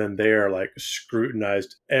Dragonborn, then they are like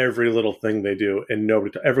scrutinized every little thing they do, and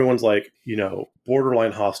everyone's like,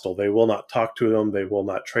 borderline hostile. They will not talk to them. They will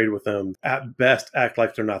not trade with them. At best, act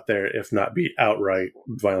like they're not there, if not be outright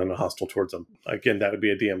violent and hostile towards them. Again, that would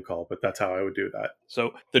be a DM call, but that's how I would do that.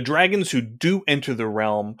 So the dragons who do enter the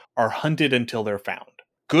realm are hunted until they're found.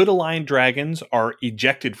 Good aligned dragons are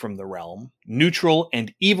ejected from the realm. Neutral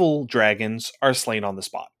and evil dragons are slain on the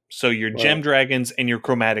spot. So your gem dragons and your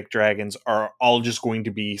chromatic dragons are all just going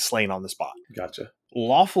to be slain on the spot. Gotcha.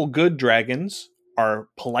 Lawful good dragons are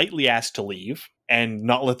politely asked to leave and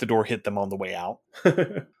not let the door hit them on the way out.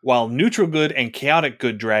 While neutral good and chaotic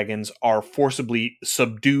good dragons are forcibly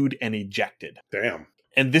subdued and ejected. Damn.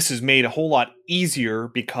 And this is made a whole lot easier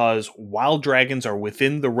because while dragons are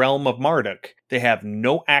within the realm of Marduk, they have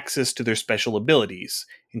no access to their special abilities,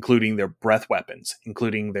 including their breath weapons,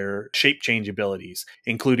 including their shape change abilities,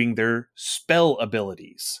 including their spell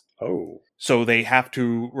abilities. Oh. So they have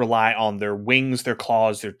to rely on their wings, their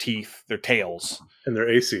claws, their teeth, their tails. And their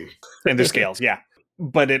AC. And their scales, yeah.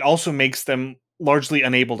 But it also makes them largely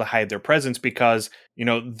unable to hide their presence because,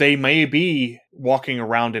 they may be walking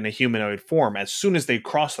around in a humanoid form. As soon as they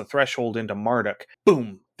cross the threshold into Marduk,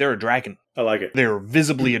 boom, they're a dragon. I like it. They're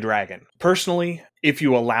visibly a dragon. Personally, if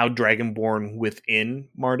you allowed Dragonborn within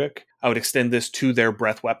Marduk, I would extend this to their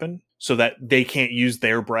breath weapon so that they can't use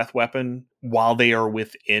their breath weapon while they are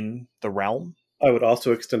within the realm. I would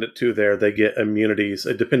also extend it to they get immunities,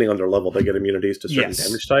 depending on their level, they get immunities to certain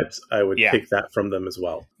damage types. I would take that from them as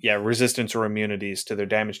well. Yeah, resistance or immunities to their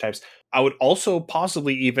damage types. I would also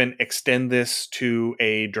possibly even extend this to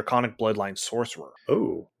a Draconic Bloodline Sorcerer.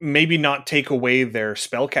 Oh. Maybe not take away their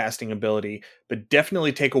spellcasting ability, but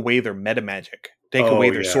definitely take away their meta magic. Take away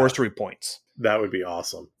their sorcery points. That would be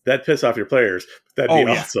awesome. That'd piss off your players. That'd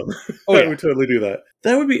be awesome. I would totally do that.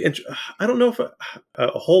 That would be I don't know if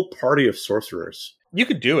a whole party of sorcerers. You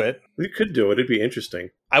could do it. We could do it. It'd be interesting.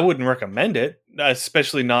 I wouldn't recommend it,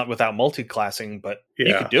 especially not without multi-classing, but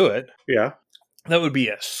you could do it. Yeah. That would be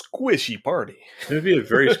a squishy party. It would be a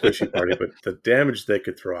very squishy party, but the damage they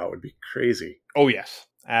could throw out would be crazy. Oh, yes.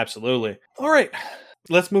 Absolutely. All right.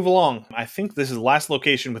 Let's move along. I think this is the last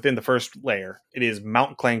location within the first layer. It is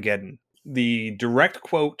Mount Clangeddon. The direct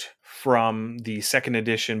quote from the 2nd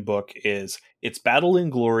edition book is, "It's battle in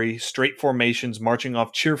glory, straight formations marching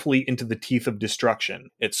off cheerfully into the teeth of destruction.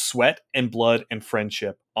 It's sweat and blood and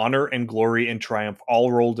friendship, honor and glory and triumph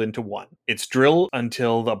all rolled into one. It's drill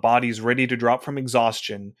until the body's ready to drop from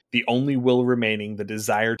exhaustion, the only will remaining, the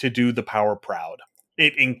desire to do the power proud."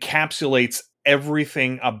 It encapsulates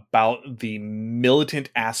everything about the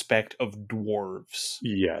militant aspect of dwarves.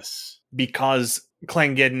 Yes. Because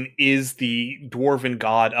Clangeddon is the dwarven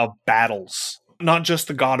god of battles. Not just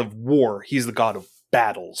the god of war, he's the god of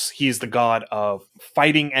battles. He's the god of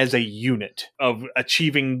fighting as a unit, of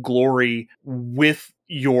achieving glory with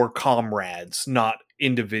your comrades, not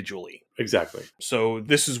individually. Exactly. So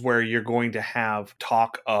this is where you're going to have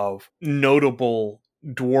talk of notable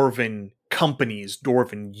dwarven companies,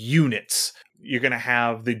 dwarven units. You're going to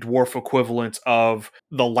have the dwarf equivalent of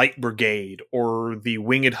the Light Brigade or the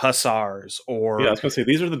Winged Hussars or... Yeah, I was going to say,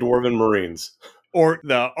 these are the Dwarven Marines. or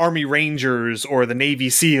the Army Rangers or the Navy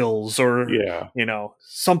SEALs or, Yeah.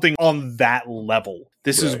 something on that level.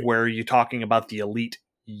 This is Right. where you're talking about the elite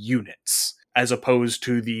units as opposed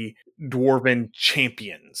to the dwarven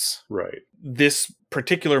champions. Right. This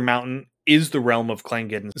particular mountain is the realm of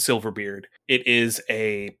Clangeddon Silverbeard. It is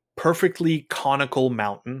a perfectly conical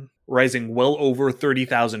mountain rising well over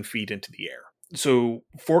 30,000 feet into the air. So,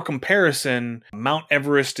 for comparison, Mount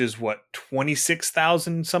Everest is what,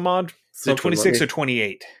 26,000 some odd? So, 26 or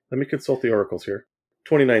 28? Let me consult the oracles here.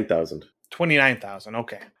 29,000. 29,000,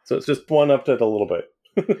 okay. So it's just one up to it a little bit.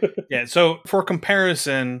 Yeah, so for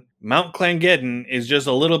comparison, Mount Clangeddon is just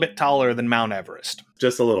a little bit taller than Mount Everest.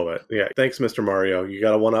 Just a little bit. Yeah. Thanks, Mr. Mario. You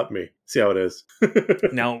got to one up me. See how it is.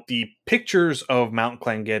 Now, the pictures of Mount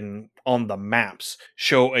Clangeddon on the maps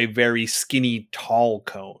show a very skinny, tall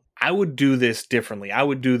cone. I would do this differently. I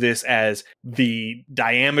would do this as the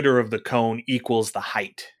diameter of the cone equals the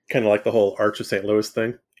height. Kind of like the whole Arch of St. Louis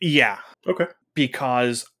thing. Yeah. Okay.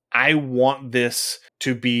 Because I want this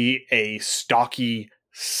to be a stocky,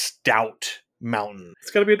 stout mountain.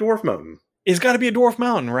 It's got to be a dwarf mountain. It's got to be a dwarf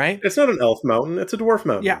mountain, right? It's not an elf mountain. It's a dwarf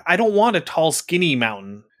mountain. Yeah, I don't want a tall, skinny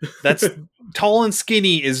mountain. That's tall and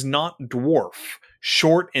skinny is not dwarf.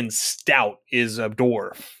 Short and stout is a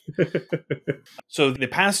dwarf. So the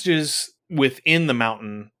passages within the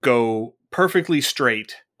mountain go perfectly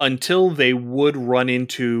straight until they would run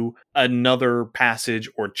into another passage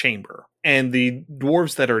or chamber. And the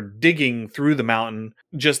dwarves that are digging through the mountain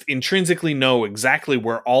just intrinsically know exactly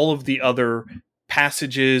where all of the other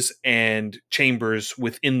passages and chambers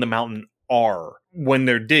within the mountain are when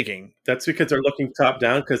they're digging. That's because they're looking top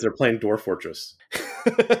down because they're playing Dwarf Fortress.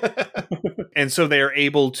 And so they are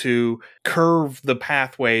able to curve the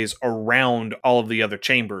pathways around all of the other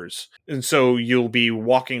chambers. And so you'll be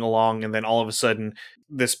walking along and then all of a sudden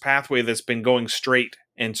this pathway that's been going straight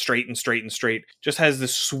and straight and straight and straight just has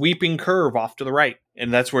this sweeping curve off to the right.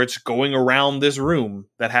 And that's where it's going around this room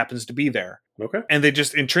that happens to be there. Okay. And they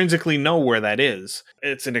just intrinsically know where that is.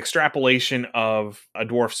 It's an extrapolation of a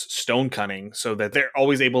dwarf's stone cunning so that they're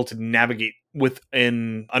always able to navigate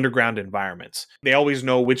within underground environments. They always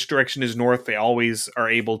know which direction is north. They always are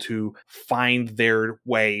able to find their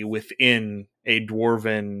way within a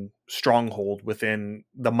dwarven stronghold, within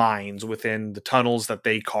the mines, within the tunnels that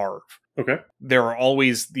they carve. Okay. There are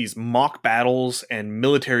always these mock battles and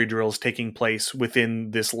military drills taking place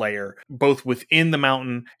within this layer, both within the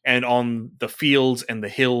mountain and on the fields and the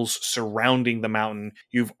hills surrounding the mountain.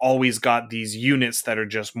 You've always got these units that are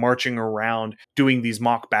just marching around, doing these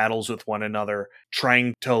mock battles with one another,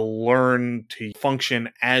 trying to learn to function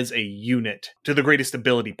as a unit to the greatest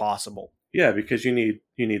ability possible. Yeah, because you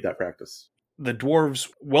need that practice. The dwarves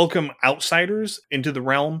welcome outsiders into the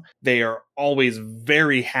realm. They are always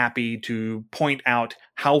very happy to point out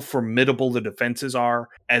how formidable the defenses are,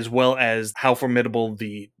 as well as how formidable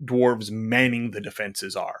the dwarves manning the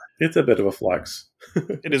defenses are. It's a bit of a flex.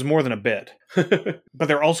 It is more than a bit. But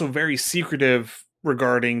they're also very secretive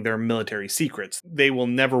regarding their military secrets. They will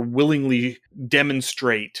never willingly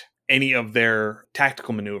demonstrate any of their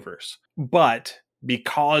tactical maneuvers. But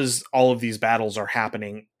because all of these battles are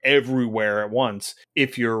happening everywhere at once,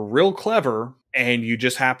 if you're real clever and you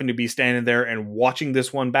just happen to be standing there and watching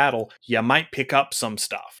this one battle, you might pick up some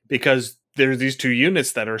stuff. Because there's these two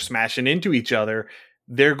units that are smashing into each other.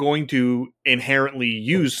 They're going to inherently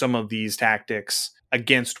use some of these tactics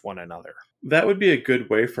against one another. That would be a good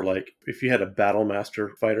way for, like, if you had a battle master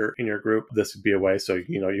fighter in your group, this would be a way. So,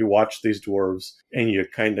 you watch these dwarves and you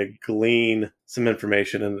kind of glean some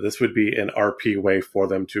information, and this would be an RP way for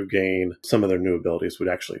them to gain some of their new abilities.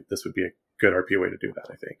 This would be a good RP way to do that,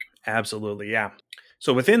 I think. Absolutely, yeah.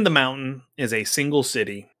 So within the mountain is a single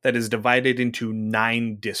city that is divided into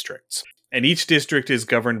 9 districts, and each district is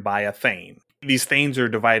governed by a thane. These thanes are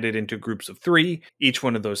divided into groups of 3. Each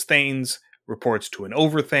one of those thanes reports to an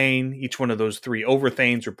overthane. Each one of those 3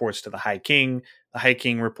 overthanes reports to the High King. The High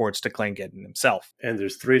King reports to Clangeddon himself. And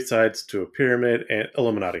there's 3 sides to a pyramid and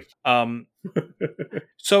Illuminati.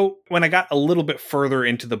 So when I got a little bit further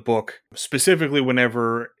into the book, specifically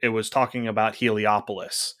whenever it was talking about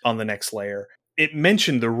Heliopolis on the next layer, it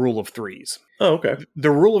mentioned the rule of 3s. Oh, okay.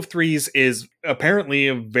 The rule of 3s is apparently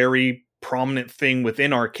a very prominent thing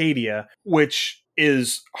within Arcadia, which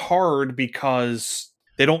is hard because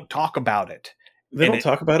they don't talk about it. They and don't it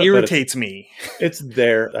talk about it, but irritates me. it's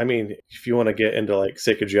there. I mean, if you want to get into like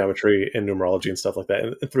sacred geometry and numerology and stuff like that,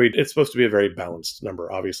 and 3, it's supposed to be a very balanced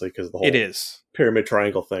number, obviously, because of the It whole is. pyramid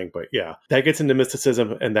triangle thing. But yeah, that gets into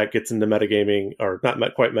mysticism and that gets into metagaming, or not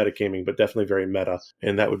quite metagaming, but definitely very meta.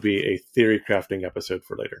 And that would be a theory crafting episode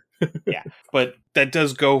for later. Yeah, but that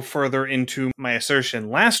does go further into my assertion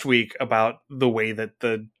last week about the way that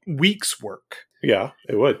the weeks work. Yeah,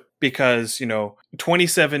 it would. Because,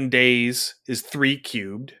 27 days is 3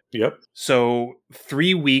 cubed. Yep. So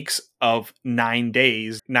 3 weeks of 9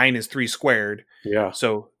 days, 9 is 3 squared. Yeah.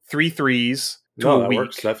 So 3 threes to No, a that week.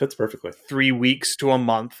 works. That fits perfectly. 3 weeks to a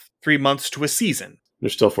month. 3 months to a season.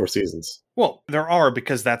 There's still 4 seasons. Well, there are,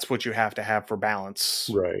 because that's what you have to have for balance.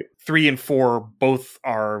 Right. 3 and 4 both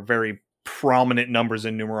are very prominent numbers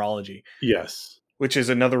in numerology. Yes. Which is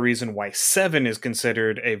another reason why 7 is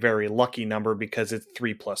considered a very lucky number, because it's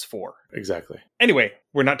 3 plus 4. Exactly. Anyway,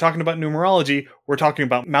 we're not talking about numerology. We're talking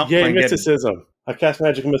about Mount Yay, Clangeddon. mysticism. I cast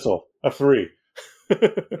magic missile. A 3.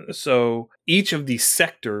 So each of the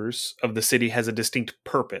sectors of the city has a distinct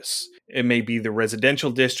purpose. It may be the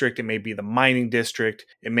residential district. It may be the mining district.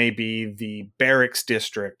 It may be the barracks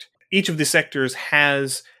district. Each of the sectors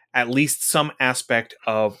has at least some aspect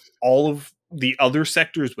of all of the other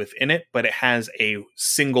sectors within it, but it has a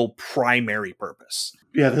single primary purpose.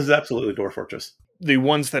 Yeah, this is absolutely Dwarf Fortress. The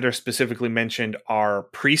ones that are specifically mentioned are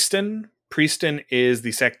Prieston. Prieston is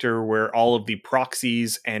the sector where all of the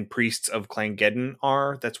proxies and priests of Clangeddon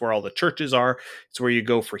are. That's where all the churches are. It's where you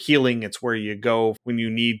go for healing. It's where you go when you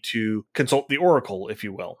need to consult the oracle, if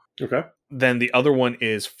you will. Okay. Then the other one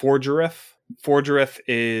is Forgereth. Forgereth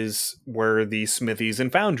is where the smithies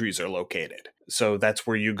and foundries are located. So that's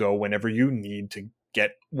where you go whenever you need to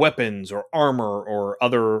get weapons or armor or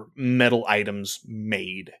other metal items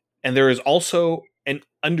made. And there is also an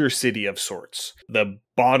undercity of sorts, the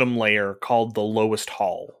bottom layer called the Lowest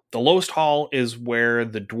Hall. The Lowest Hall is where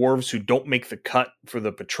the dwarves who don't make the cut for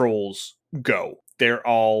the patrols go. They're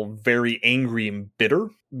all very angry and bitter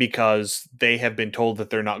because they have been told that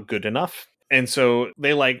they're not good enough. And so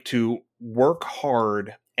they like to work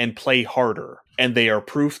hard and play harder. And they are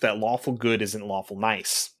proof that lawful good isn't lawful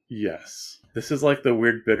nice. Yes. This is like the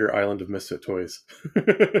weird, bitter island of misfit toys.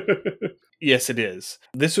 Yes, it is.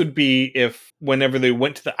 This would be if whenever they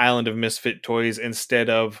went to the island of misfit toys, instead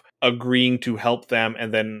of agreeing to help them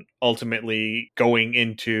and then ultimately going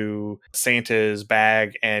into Santa's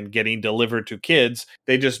bag and getting delivered to kids,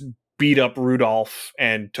 they just beat up Rudolph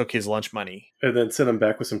and took his lunch money. And then sent him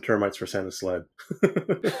back with some termites for Santa's sled.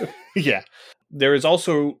 Yeah. There is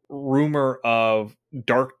also rumor of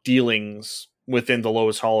dark dealings within the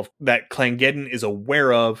Lowest Hall that Clangeddon is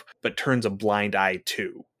aware of, but turns a blind eye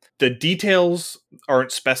to. The details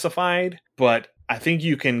aren't specified, but I think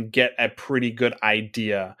you can get a pretty good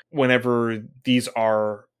idea whenever these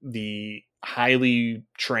are the highly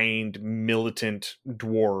trained militant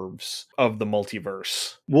dwarves of the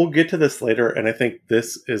multiverse. We'll get to this later, and I think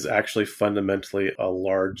this is actually fundamentally a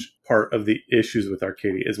large part of the issues with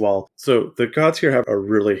Arcadia as well. So the gods here have a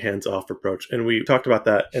really hands-off approach, and we talked about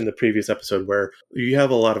that in the previous episode, where you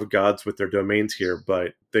have a lot of gods with their domains here,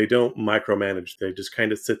 but they don't micromanage. They just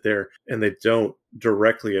kind of sit there and they don't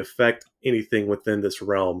directly affect anything within this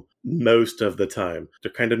realm most of the time.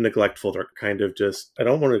 They're kind of neglectful. They're kind of just, I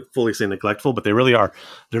don't want to fully say neglectful, but they really are.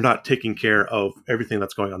 They're not taking care of everything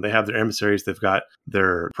that's going on. They have their emissaries. They've got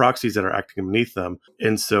their proxies that are acting beneath them.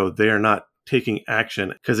 And so they are not taking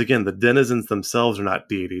action, because again, the denizens themselves are not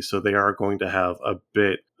deities, so they are going to have a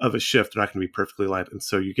bit of a shift. They're not going to be perfectly aligned, and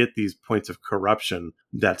so you get these points of corruption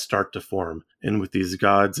that start to form. And with these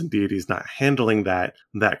gods and deities not handling that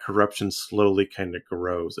corruption slowly kind of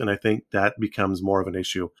grows. And I think that becomes more of an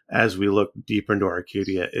issue as we look deeper into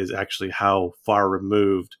Arcadia, is actually how far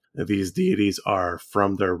removed these deities are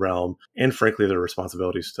from their realm, and frankly their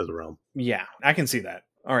responsibilities to the realm. Yeah, I can see that.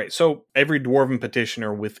 All right, so every dwarven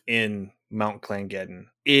petitioner within Mount Clangeddon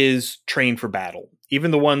is trained for battle.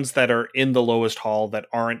 Even the ones that are in the Lowest Hall that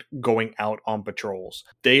aren't going out on patrols,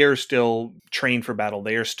 they are still trained for battle.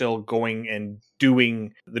 They are still going and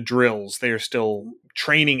doing the drills. They are still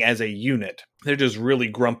training as a unit. They're just really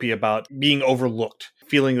grumpy about being overlooked,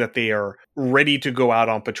 feeling that they are ready to go out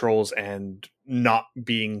on patrols and not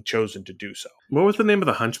being chosen to do so. What was the name of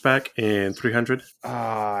the hunchback in 300?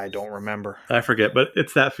 I don't remember. I forget, but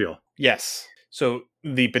it's that feel. Yes. So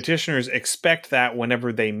the petitioners expect that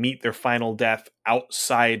whenever they meet their final death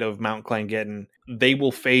outside of Mount Clangeddon, they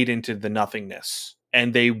will fade into the nothingness,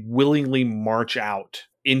 and they willingly march out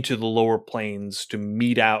into the lower planes to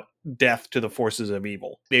mete out death to the forces of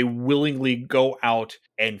evil. They willingly go out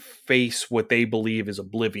and face what they believe is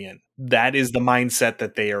oblivion. That is the mindset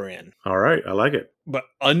that they are in. All right, I like it. But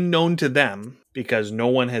unknown to them, because no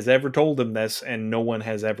one has ever told them this and no one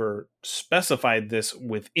has ever specified this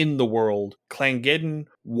within the world, Clangeddon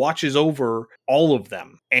watches over all of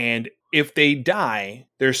them. And if they die,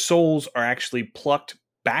 their souls are actually plucked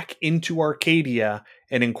back into Arcadia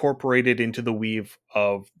and incorporated into the weave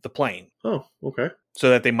of the plane, Oh, okay.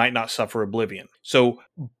 so that they might not suffer oblivion. So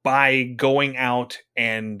by going out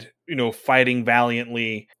and, fighting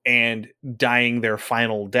valiantly and dying their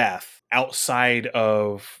final death outside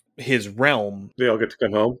of his realm, They all get to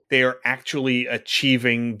come home. they are actually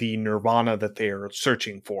achieving the nirvana that they are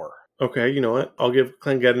searching for. Okay, you know what? I'll give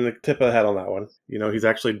Clangeddon a tip of the hat on that one. He's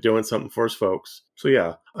actually doing something for his folks. So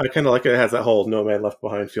yeah, I kind of like it. It has that whole no man left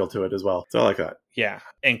behind feel to it as well. So I like that. Yeah,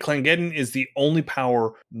 and Clangeddon is the only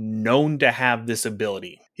power known to have this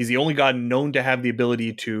ability. He's the only god known to have the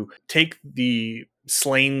ability to take the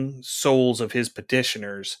slain souls of his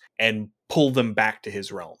petitioners and pull them back to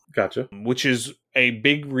his realm. Gotcha. Which is a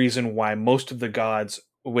big reason why most of the gods,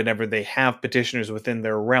 whenever they have petitioners within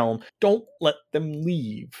their realm, don't let them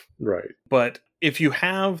leave. Right. But if you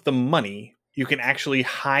have the money, you can actually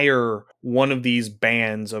hire one of these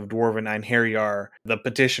bands of Dwarven Einherjar, the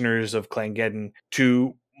petitioners of Clangeddon,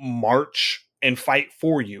 to march and fight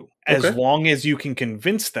for you. As long as you can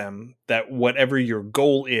convince them that whatever your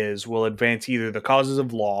goal is will advance either the causes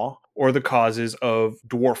of law or the causes of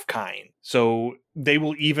dwarf kind. So they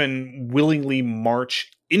will even willingly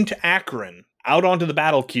march into Akron, out onto the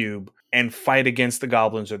battle cube, and fight against the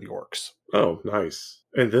goblins or the orcs. Oh, nice.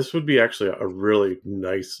 And this would be actually a really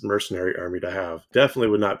nice mercenary army to have. Definitely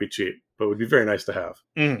would not be cheap, but would be very nice to have.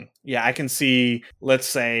 Yeah, I can see, let's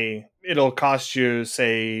say, it'll cost you,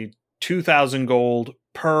 say, 2,000 gold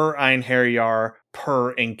per Einherjar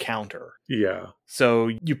per encounter. Yeah. So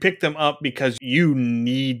you pick them up because you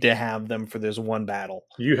need to have them for this one battle.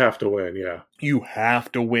 You have to win, yeah. You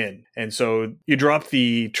have to win. And so you drop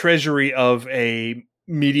the treasury of a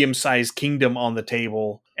medium-sized kingdom on the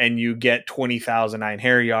table and you get 20,000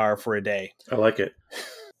 Einherjar for a day. I like it.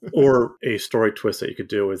 Or a story twist that you could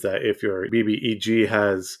do is that if your BBEG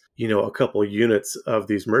has, a couple units of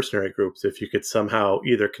these mercenary groups, if you could somehow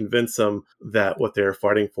either convince them that what they're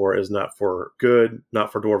fighting for is not for good,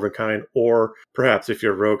 not for Dwarven kind, or perhaps if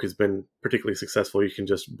your rogue has been particularly successful, you can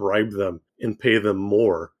just bribe them and pay them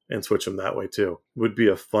more and switch them that way too. Would be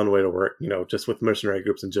a fun way to work, just with mercenary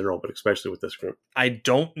groups in general, but especially with this group. I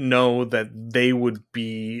don't know that they would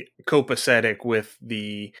be copacetic with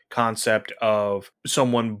the concept of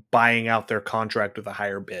someone buying out their contract with a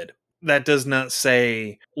higher bid. That does not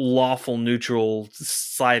say lawful neutral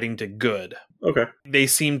sliding to good. Okay. They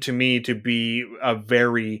seem to me to be a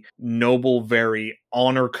very noble, very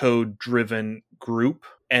honor code driven group,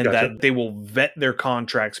 and that they will vet their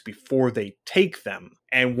contracts before they take them.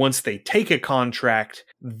 And once they take a contract,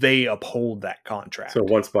 they uphold that contract. So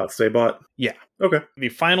once bought, stay bought? Yeah. Okay. The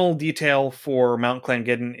final detail for Mount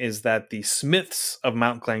Clangeddon is that the smiths of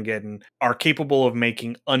Mount Clangeddon are capable of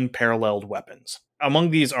making unparalleled weapons.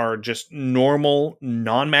 Among these are just normal,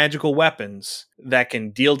 non-magical weapons that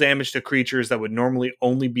can deal damage to creatures that would normally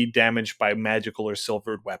only be damaged by magical or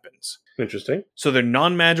silvered weapons. Interesting. So they're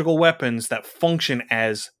non-magical weapons that function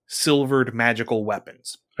as silvered magical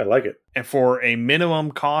weapons. I like it. And for a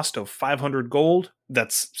minimum cost of 500 gold,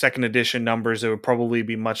 that's 2nd edition numbers, it would probably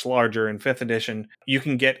be much larger in 5th edition, you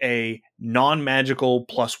can get a non-magical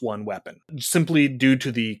 +1 weapon, simply due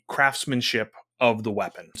to the craftsmanship of the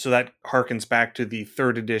weapon. So that harkens back to the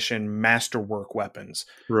 3rd edition masterwork weapons.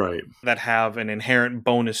 Right. That have an inherent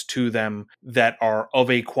bonus to them that are of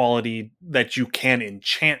a quality that you can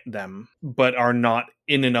enchant them, but are not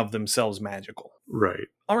in and of themselves magical. Right.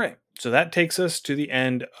 All right. So that takes us to the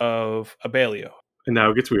end of Abelio. And now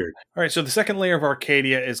it gets weird. All right. So the second layer of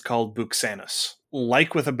Arcadia is called Buxanus.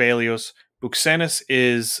 Like with Abelios, Buxanus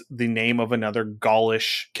is the name of another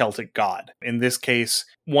Gaulish Celtic god. In this case,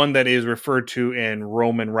 one that is referred to in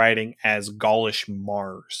Roman writing as Gaulish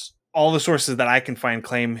Mars. All the sources that I can find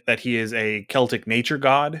claim that he is a Celtic nature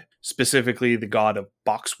god, specifically the god of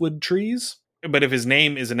boxwood trees. But if his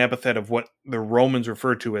name is an epithet of what the Romans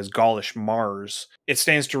referred to as Gaulish Mars, it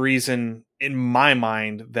stands to reason, in my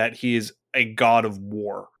mind, that he is a god of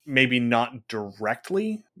war. Maybe not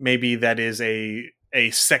directly. Maybe that is a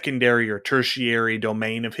secondary or tertiary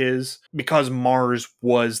domain of his, because Mars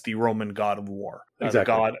was the Roman god of war, the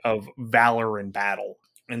god of valor and battle.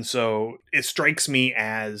 And so it strikes me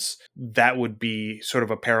as that would be sort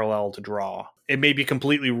of a parallel to draw. It may be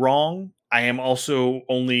completely wrong. I am also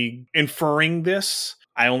only inferring this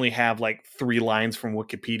I only have like 3 lines from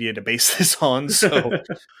Wikipedia to base this on, so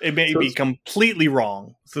it may be completely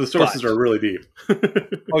wrong. So the sources are really deep.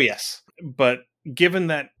 Oh, yes. But given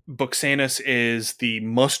that Buxanis is the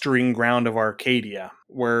mustering ground of Arcadia,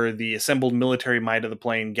 where the assembled military might of the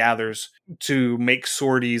plane gathers to make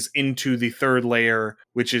sorties into the third layer,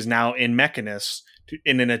 which is now in Mechanus,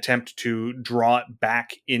 in an attempt to draw it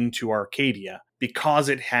back into Arcadia, because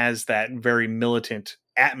it has that very militant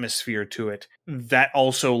atmosphere to it, that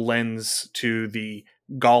also lends to the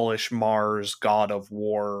Gaulish Mars, god of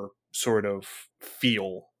war sort of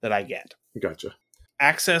feel that I get. Gotcha.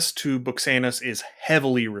 Access to Buxanis is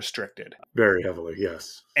heavily restricted. Very heavily,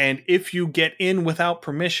 yes. And if you get in without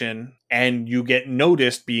permission, and you get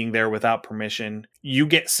noticed being there without permission, you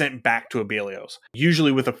get sent back to Abelios,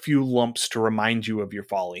 usually with a few lumps to remind you of your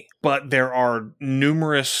folly. But there are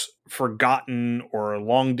numerous forgotten or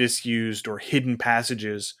long disused or hidden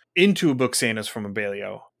passages into Buxanis from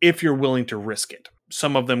Abelio, if you're willing to risk it.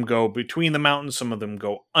 Some of them go between the mountains, some of them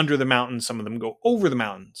go under the mountains, some of them go over the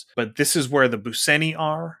mountains. But this is where the Buceni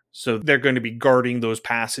are, so they're going to be guarding those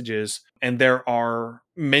passages. And there are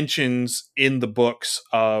mentions in the books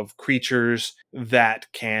of creatures that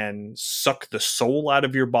can suck the soul out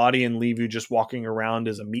of your body and leave you just walking around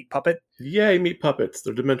as a meat puppet. Yay, meat puppets.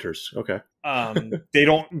 They're Dementors. Okay. They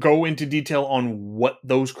don't go into detail on what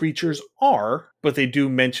those creatures are, but they do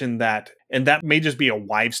mention that, and that may just be a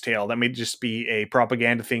wives' tale. That may just be a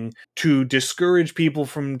propaganda thing to discourage people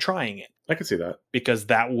from trying it. I can see that. Because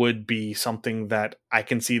that would be something that I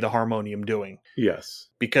can see the Harmonium doing. Yes.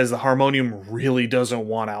 Because the Harmonium really doesn't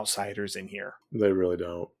want outsiders in here. They really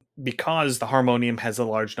don't. Because the Harmonium has a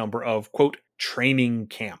large number of, quote, training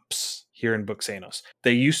camps here in Buxanos.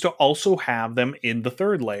 They used to also have them in the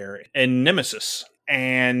third layer, in Nemesis.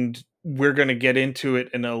 And we're going to get into it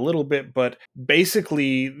in a little bit, but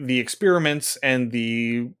basically the experiments and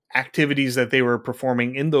the activities that they were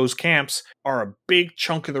performing in those camps are a big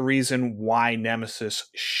chunk of the reason why Nemesis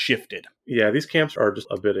shifted. Yeah, these camps are just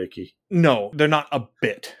a bit icky. No, they're not a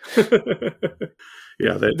bit.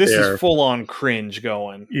 Yeah, this is full-on cringe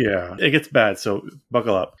going. Yeah, it gets bad, so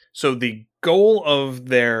buckle up. So the goal of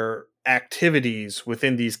their activities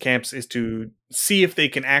within these camps is to see if they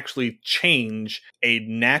can actually change a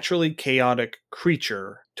naturally chaotic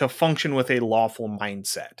creature to function with a lawful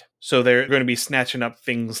mindset. So they're going to be snatching up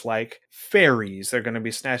things like fairies. They're going to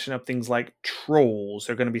be snatching up things like trolls.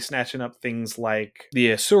 They're going to be snatching up things like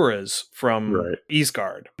the Asuras from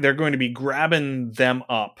Isgard. They're going to be grabbing them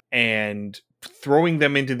up and throwing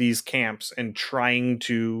them into these camps and trying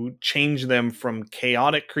to change them from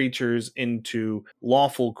chaotic creatures into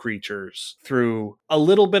lawful creatures through a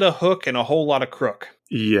little bit of hook and a whole lot of crook.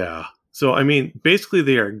 Yeah. So, I mean, basically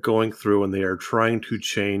they are going through and they are trying to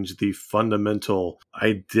change the fundamental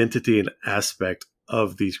identity and aspect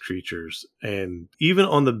of these creatures. And even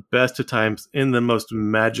on the best of times, in the most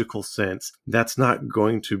magical sense, that's not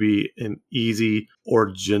going to be an easy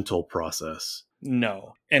or gentle process.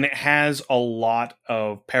 No. And it has a lot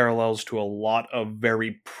of parallels to a lot of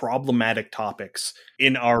very problematic topics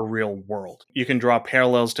in our real world. You can draw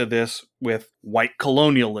parallels to this with white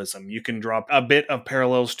colonialism. You can draw a bit of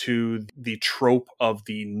parallels to the trope of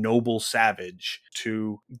the noble savage,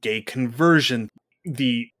 to gay conversion.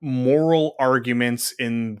 The moral arguments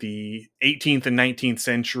in the 18th and 19th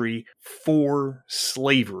century for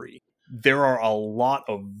slavery. There are a lot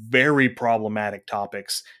of very problematic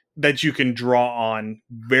topics that you can draw on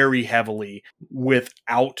very heavily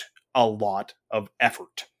without a lot of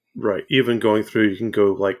effort. Right. Even going through, you can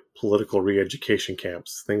go like political re-education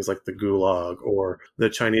camps, things like the Gulag or the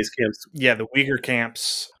Chinese camps. Yeah, the Uyghur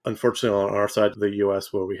camps. Unfortunately, on our side of the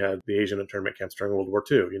U.S., where we had the Asian internment camps during World War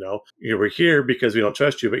II, we're here because we don't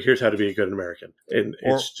trust you, but here's how to be a good American. And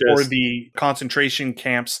or the concentration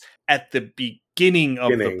camps at the beginning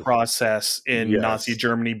of the process in Nazi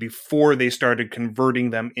Germany before they started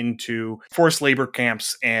converting them into forced labor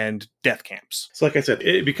camps and death camps. So like I said,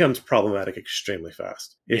 it becomes problematic extremely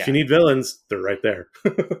fast. If you need villains, they're right there.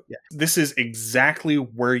 This is exactly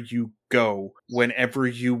where you go whenever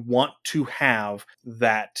you want to have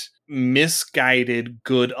that misguided,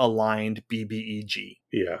 good aligned BBEG.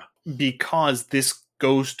 Yeah. Because this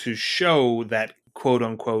goes to show that quote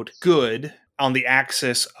unquote good on the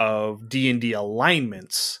axis of D&D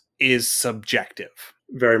alignments is subjective.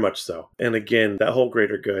 Very much so. And again, that whole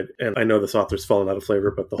greater good, and I know this author's fallen out of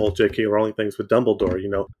flavor, but the whole J.K. Rowling things with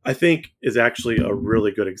Dumbledore, I think is actually a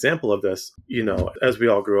really good example of this. As we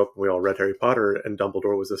all grew up, we all read Harry Potter, and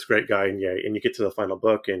Dumbledore was this great guy, and you get to the final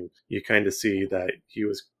book, and you kind of see that he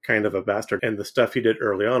was kind of a bastard, and the stuff he did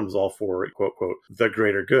early on was all for, quote, quote, the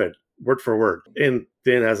greater good. word for word. And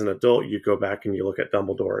then as an adult, you go back and you look at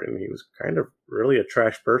Dumbledore, and he was kind of really a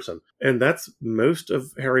trash person. And that's most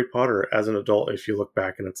of Harry Potter as an adult. If you look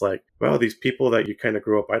back and it's like, wow, these people that you kind of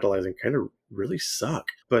grew up idolizing kind of really suck.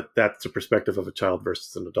 But that's the perspective of a child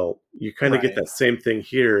versus an adult. You kind of get that same thing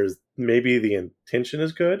here. Is maybe the intention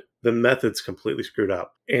is good, the method's completely screwed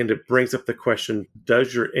up. And it brings up the question,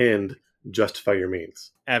 does your end justify your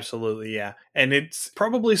means? Absolutely, yeah. And it's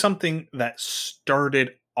probably something that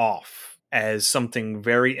started off as something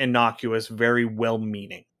very innocuous, very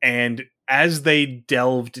well-meaning. And as they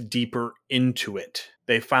delved deeper into it,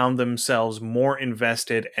 they found themselves more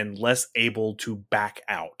invested and less able to back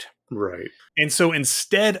out. Right. And so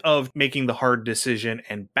instead of making the hard decision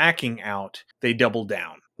and backing out, they doubled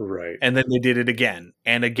down. Right. And then they did it again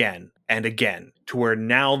and again and again, to where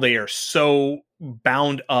now they are so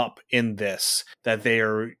bound up in this that they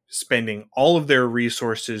are spending all of their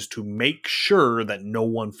resources to make sure that no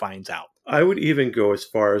one finds out. I would even go as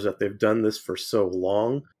far as that they've done this for so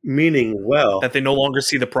long, meaning well, that they no longer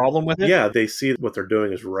see the problem with it? Yeah, they see what they're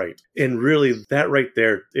doing is right. And really, that right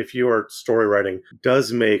there, if you are story writing,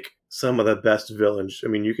 does make some of the best villains. I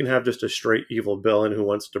mean, you can have just a straight evil villain who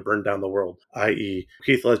wants to burn down the world, i.e.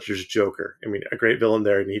 Heath Ledger's Joker. I mean, a great villain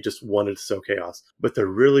there, and he just wanted to sow chaos. But the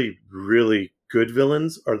really, really good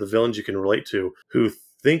villains are the villains you can relate to who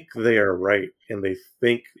think they are right and they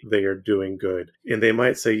think they are doing good. And they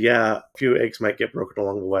might say, yeah, a few eggs might get broken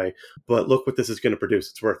along the way, but look what this is going to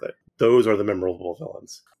produce. It's worth it. Those are the memorable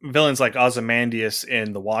villains. Villains like Ozymandias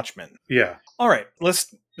in The Watchmen. Yeah. All right,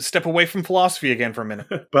 let's step away from philosophy again for a minute.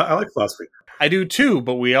 But I like philosophy. I do too,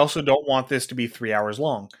 but we also don't want this to be 3 hours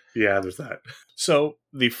long. Yeah, there's that. So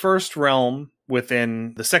the first realm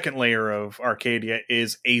within the second layer of Arcadia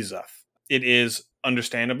is Azoth. It is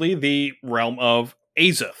understandably the realm of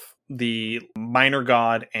Azoth, the minor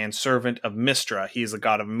god and servant of Mystra. He is a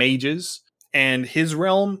god of mages, and his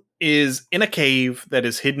realm is in a cave that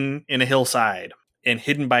is hidden in a hillside and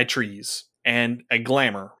hidden by trees and a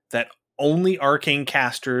glamour that only arcane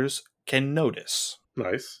casters can notice.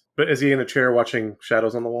 Nice. But is he in a chair watching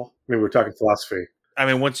shadows on the wall? I mean, we're talking philosophy. I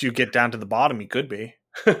mean, once you get down to the bottom, he could be.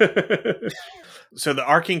 So the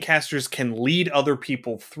arcane casters can lead other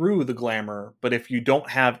people through the glamour, but if you don't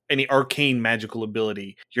have any arcane magical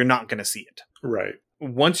ability, you're not going to see it. Right.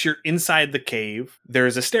 Once you're inside the cave, there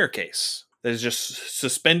is a staircase that is just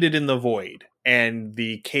suspended in the void, and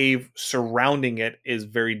the cave surrounding it is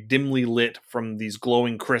very dimly lit from these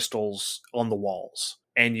glowing crystals on the walls.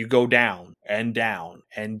 And you go down and down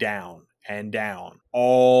and down and down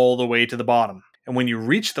all the way to the bottom. And when you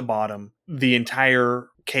reach the bottom, the entire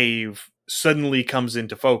cave suddenly comes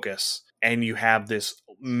into focus, and you have this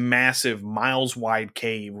massive miles-wide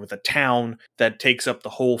cave with a town that takes up the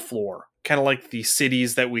whole floor. Kind of like the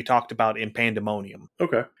cities that we talked about in Pandemonium.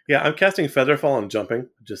 Okay. Yeah, I'm casting Featherfall and jumping.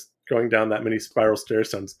 Just going down that many spiral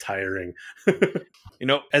stairs sounds tiring. You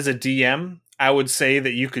know, as a DM, I would say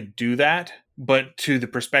that you could do that, but to the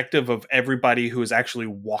perspective of everybody who is actually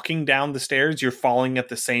walking down the stairs, you're falling at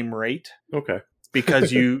the same rate. Okay.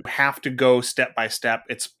 Because you have to go step by step.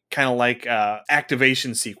 It's kind of like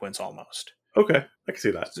activation sequence almost. Okay, I can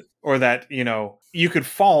see that. Or that, you know, you could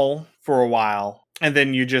fall for a while and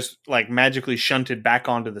then you just like magically shunted back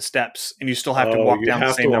onto the steps and you still have to walk down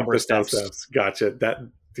the same number of steps. Gotcha.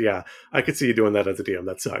 Yeah, I could see you doing that as a DM.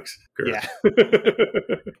 That sucks. Great. Yeah.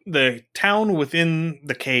 The town within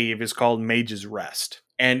the cave is called Mage's Rest,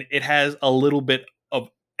 and it has a little bit of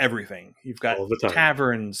everything. You've got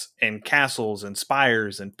taverns and castles and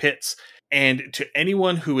spires and pits. And to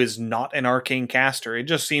anyone who is not an arcane caster, it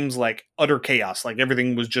just seems like utter chaos. Like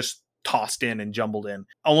everything was just tossed in and jumbled in.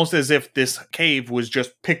 Almost as if this cave was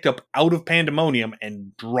just picked up out of Pandemonium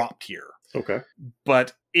and dropped here. Okay.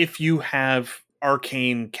 But if you have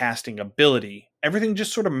arcane casting ability, everything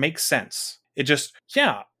just sort of makes sense. It just,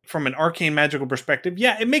 from an arcane magical perspective,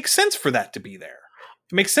 it makes sense for that to be there.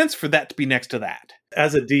 It makes sense for that to be next to that.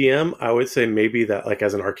 As a DM, I would say maybe that, like,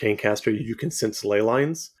 as an arcane caster, you can sense ley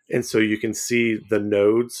lines. And so you can see the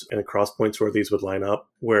nodes and cross points where these would line up,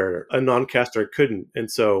 where a non-caster couldn't. And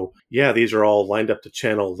so, these are all lined up to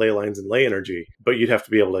channel ley lines and ley energy, but you'd have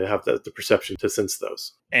to be able to have the perception to sense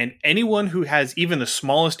those. And anyone who has even the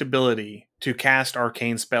smallest ability to cast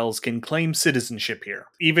arcane spells can claim citizenship here.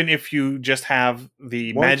 Even if you just have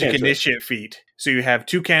the magic initiate feat. So you have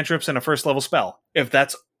 2 cantrips and a first level spell. If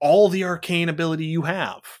that's all the arcane ability you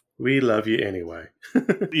have, we love you anyway.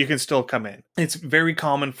 You can still come in. It's very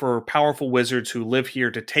common for powerful wizards who live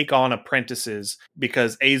here to take on apprentices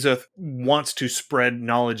because Azoth wants to spread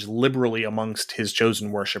knowledge liberally amongst his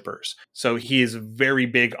chosen worshippers. So he is very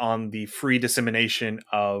big on the free dissemination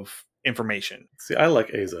of information. See, I like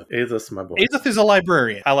Azoth. Azoth's my boy. Azoth is a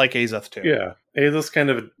librarian. I like Azoth too. Yeah, Azoth's kind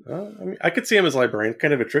of. I mean, I could see him as librarian,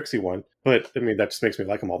 kind of a tricksy one, but I mean that just makes me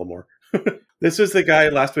like him all the more. This is the guy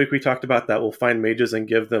last week we talked about that will find mages and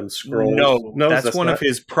give them scrolls. No, that's one of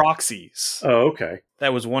his proxies. Oh, okay.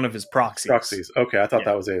 That was one of his proxies. Okay, I thought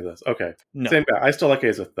that was Azoth. Okay, no. Same guy. I still like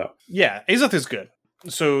Azoth though. Yeah, Azoth is good.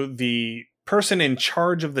 So the person in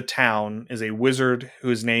charge of the town is a wizard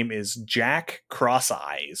whose name is Jack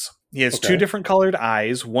Crosseyes. He has two different colored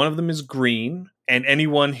eyes. One of them is green, and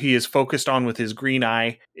anyone he is focused on with his green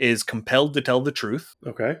eye is compelled to tell the truth.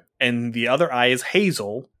 Okay. And the other eye is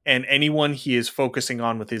hazel, and anyone he is focusing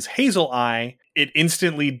on with his hazel eye, it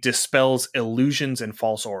instantly dispels illusions and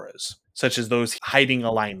false auras, such as those hiding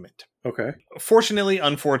alignment. Okay. Fortunately,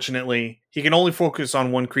 unfortunately, he can only focus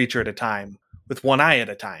on one creature at a time, with one eye at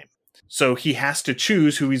a time. So he has to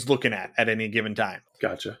choose who he's looking at any given time.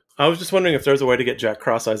 Gotcha. I was just wondering if there's a way to get Jack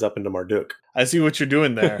Cross-Eyes up into Marduk. I see what you're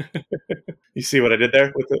doing there. You see what I did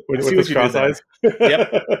there with the cross-eyes?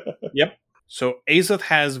 Yep. So Azoth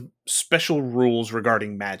has special rules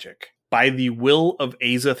regarding magic. By the will of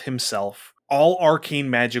Azoth himself, all arcane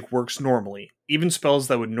magic works normally, even spells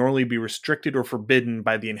that would normally be restricted or forbidden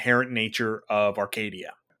by the inherent nature of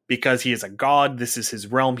Arcadia. Because he is a god, this is his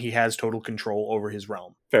realm, he has total control over his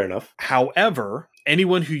realm. Fair enough. However,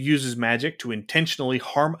 anyone who uses magic to intentionally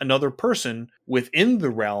harm another person within the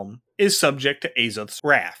realm is subject to Azoth's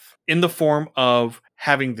wrath, in the form of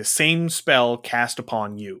having the same spell cast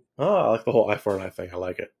upon you. Oh, I like the whole eye for an eye thing. I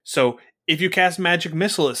like it. So, if you cast Magic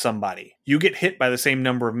Missile at somebody, you get hit by the same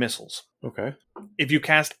number of missiles. Okay. If you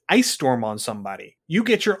cast Ice Storm on somebody, you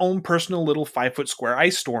get your own personal little 5-foot square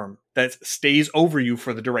ice storm that stays over you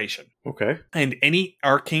for the duration. Okay. And any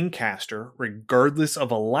arcane caster, regardless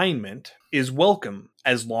of alignment, is welcome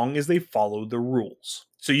as long as they follow the rules.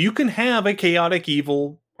 So you can have a chaotic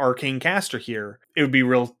evil arcane caster here. It would be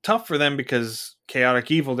real tough for them because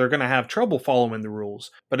chaotic evil, they're going to have trouble following the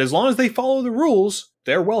rules. But as long as they follow the rules,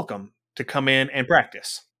 they're welcome to come in and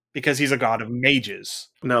practice. Because he's a god of mages.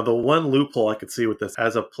 Now, the one loophole I could see with this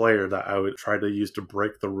as a player that I would try to use to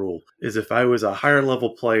break the rule is if I was a higher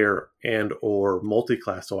level player and or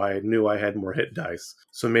multi-class, so I knew I had more hit dice.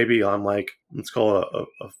 So maybe I'm like, let's call it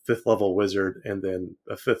a 5th level wizard and then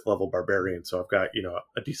a 5th level barbarian. So I've got,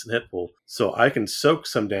 a decent hit pool. So I can soak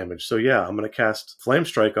some damage. So yeah, I'm going to cast Flame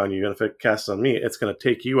Strike on you. And if it casts on me, it's going to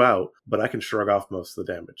take you out, but I can shrug off most of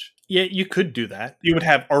the damage. Yeah, you could do that. You would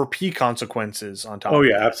have RP consequences on top of that. Oh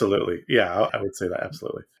yeah, absolutely. Yeah, I would say that,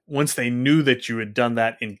 absolutely. Once they knew that you had done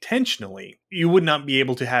that intentionally, you would not be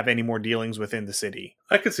able to have any more dealings within the city.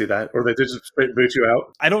 I could see that. Or they just straight boot you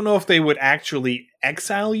out. I don't know if they would actually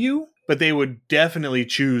exile you, but they would definitely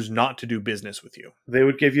choose not to do business with you. They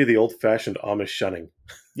would give you the old-fashioned Amish shunning.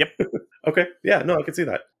 Yep. Okay. Yeah, no, I can see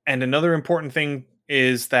that. And another important thing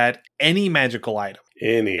is that any magical item,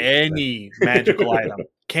 any magical item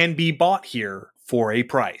can be bought here for a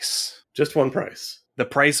price. Just one price. The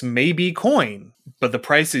price may be coin, but the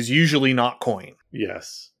price is usually not coin.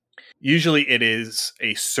 Yes. Usually it is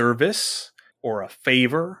a service or a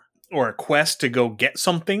favor or a quest to go get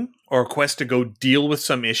something or a quest to go deal with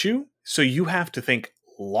some issue. So you have to think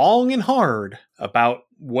long and hard about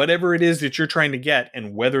whatever it is that you're trying to get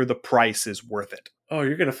and whether the price is worth it. Oh,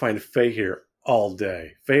 you're going to find Fae here all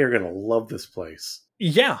day. Fae are going to love this place.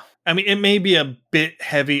 Yeah. I mean, it may be a bit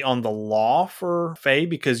heavy on the law for Fae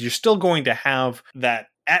because you're still going to have that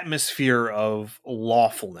atmosphere of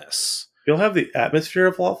lawfulness. You'll have the atmosphere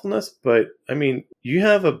of lawfulness, but, I mean, you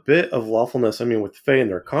have a bit of lawfulness, with Fae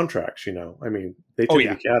and their contracts, They tend to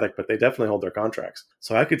be chaotic, but they definitely hold their contracts.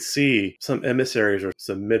 So I could see some emissaries or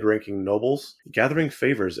some mid-ranking nobles gathering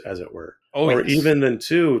favors, as it were. Or even then,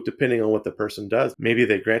 too, depending on what the person does. Maybe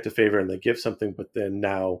they grant a favor and they give something, but then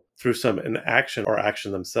now, through some inaction or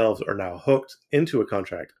action themselves, are now hooked into a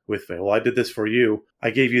contract with Fae. Well, I did this for you.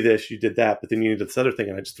 I gave you this, you did that, but then you needed this other thing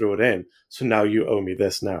and I just threw it in. So now you owe me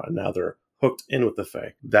this now. And now they're hooked in with the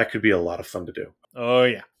Fae. That could be a lot of fun to do. Oh,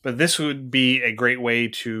 yeah. But this would be a great way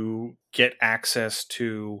to get access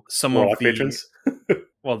to some Warlock of the... patrons?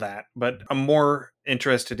 Well, that. But I'm more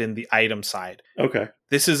interested in the item side. Okay.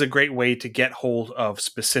 This is a great way to get hold of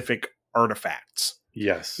specific artifacts.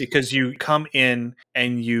 Yes. Because you come in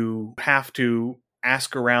and you have to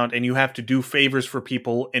ask around and you have to do favors for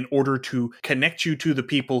people in order to connect you to the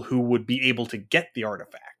people who would be able to get the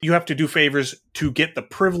artifact. You have to do favors to get the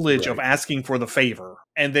privilege of asking for the favor.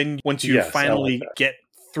 And then once you finally get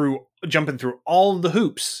through, jumping through all of the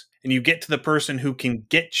hoops, and you get to the person who can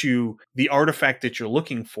get you the artifact that you're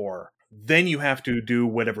looking for, then you have to do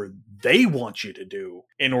whatever they want you to do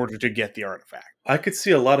in order to get the artifact. I could see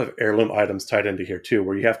a lot of heirloom items tied into here too,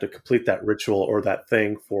 where you have to complete that ritual or that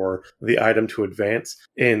thing for the item to advance.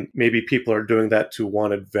 And maybe people are doing that to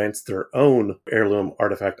want to advance their own heirloom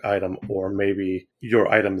artifact item, or maybe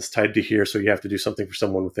your item is tied to here, so you have to do something for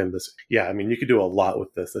someone within this. Yeah, I mean, you could do a lot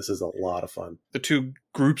with this. This is a lot of fun. The two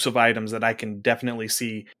groups of items that I can definitely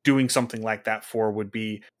see doing something like that for would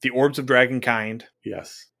be the Orbs of Dragonkind.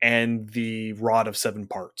 Yes. And the Rod of 7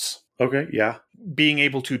 Parts. Okay, yeah. Being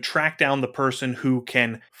able to track down the person who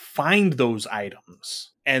can find those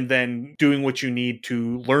items, and then doing what you need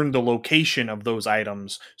to learn the location of those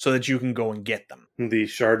items so that you can go and get them. The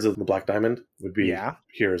shards of the Black Diamond would be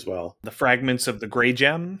here as well. The fragments of the Grey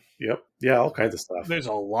Gem. Yep. Yeah, all kinds of stuff. There's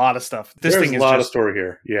a lot of stuff. There's a lot of story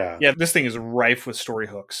here. Yeah. Yeah, this thing is rife with story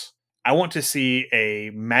hooks. I want to see a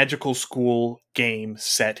magical school game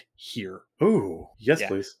set here. Ooh, yes,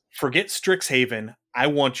 please. Forget Strixhaven. I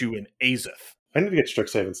want you in Azith. I need to get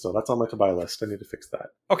Strixhaven still. That's on my to-buy list. I need to fix that.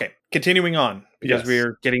 Okay, continuing on, because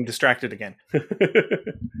we're getting distracted again.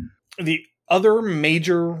 The other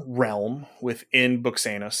major realm within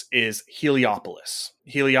Buxanos is Heliopolis.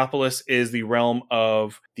 Heliopolis is the realm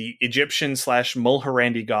of the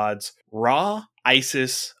Egyptian/Mulhorandi gods Ra,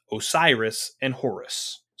 Isis, Osiris, and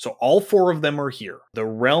Horus. So all 4 of them are here. The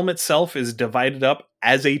realm itself is divided up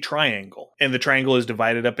as a triangle, and the triangle is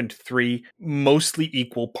divided up into 3 mostly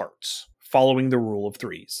equal parts, following the rule of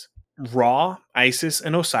 3s. Ra, Isis,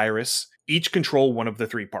 and Osiris each control one of the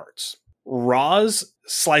 3 parts. Ra's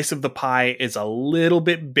slice of the pie is a little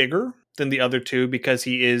bit bigger than the other 2 because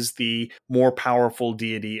he is the more powerful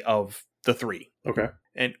deity of the 3. Okay.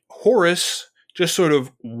 And Horus just sort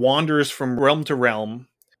of wanders from realm to realm,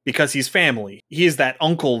 because he's family. He is that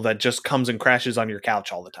uncle that just comes and crashes on your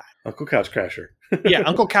couch all the time. Uncle Couch Crasher. Yeah,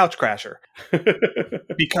 Uncle Couch Crasher.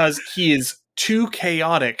 Because he is too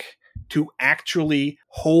chaotic to actually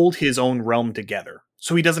hold his own realm together.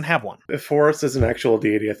 So he doesn't have one. If Horus is an actual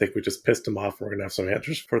deity, I think we just pissed him off. We're going to have some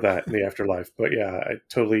answers for that in the afterlife. But yeah,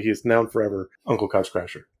 he's now and forever Uncle Couch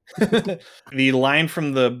Crasher. The line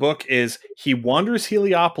from the book is, he wanders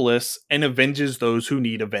Heliopolis and avenges those who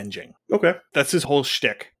need avenging. Okay. That's his whole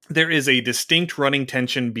shtick. There is a distinct running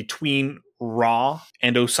tension between Ra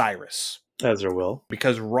and Osiris. As there will.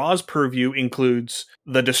 Because Ra's purview includes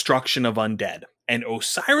the destruction of undead, and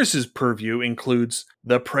Osiris's purview includes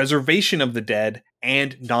the preservation of the dead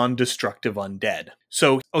and non-destructive undead.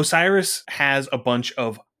 So Osiris has a bunch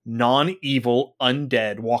of non-evil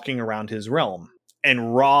undead walking around his realm,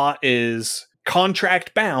 and Ra is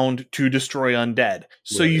contract bound to destroy undead.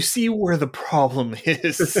 So you see where the problem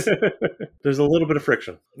is. There's a little bit of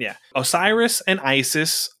friction. Yeah. Osiris and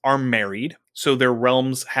Isis are married, so their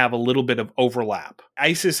realms have a little bit of overlap.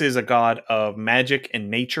 Isis is a god of magic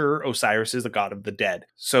and nature. Osiris is a god of the dead.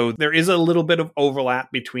 So there is a little bit of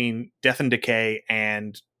overlap between death and decay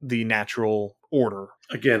and the natural order.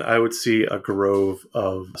 Again, I would see a grove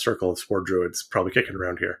of Circle of Spore Druids probably kicking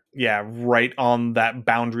around here. Yeah, right on that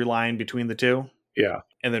boundary line between the 2. Yeah.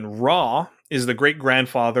 And then Ra is the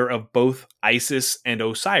great-grandfather of both Isis and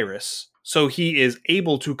Osiris. So he is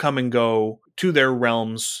able to come and go to their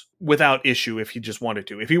realms without issue if he just wanted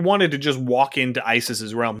to. If he wanted to just walk into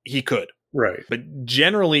Isis's realm, he could. Right. But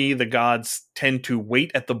generally, the gods tend to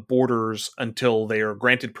wait at the borders until they are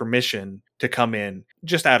granted permission to come in,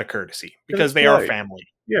 just out of courtesy, because they are family.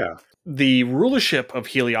 Yeah. The rulership of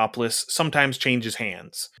Heliopolis sometimes changes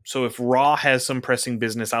hands. So if Ra has some pressing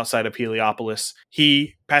business outside of Heliopolis,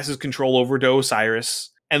 he passes control over to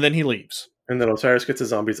Osiris, and then he leaves. And then Osiris gets his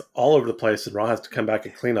zombies all over the place, and Ra has to come back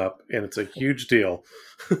and clean up, and it's a huge deal.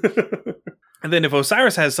 And then if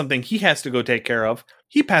Osiris has something he has to go take care of,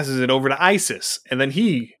 he passes it over to Isis, and then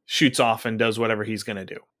he shoots off and does whatever he's going to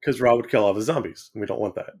do. Because Ra would kill all the zombies, and we don't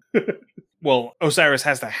want that. Well, Osiris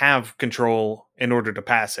has to have control in order to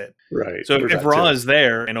pass it. Right. So if Ra is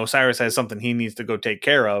there and Osiris has something he needs to go take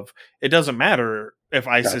care of, it doesn't matter if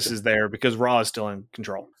Isis is there because Ra is still in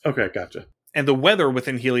control. Okay, gotcha. And the weather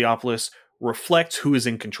within Heliopolis reflects who is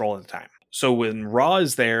in control at the time. So when Ra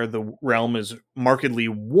is there, the realm is markedly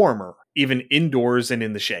warmer, even indoors and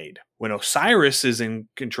in the shade. When Osiris is in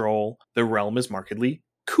control, the realm is markedly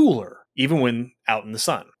cooler, even when out in the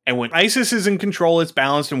sun. And when Isis is in control, it's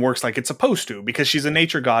balanced and works like it's supposed to, because she's a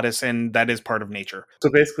nature goddess, and that is part of nature. So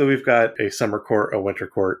basically, we've got a summer court, a winter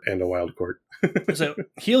court, and a wild court. So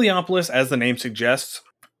Heliopolis, as the name suggests,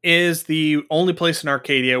 is the only place in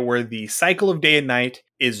Arcadia where the cycle of day and night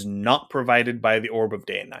is not provided by the Orb of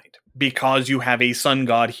Day and Night, because you have a sun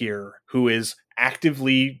god here who is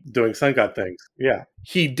actively doing sun god things. Yeah.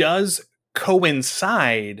 He does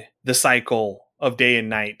coincide the cycle of day and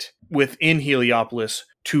night within Heliopolis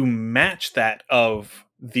to match that of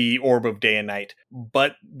the orb of day and night,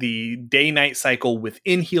 but the day-night cycle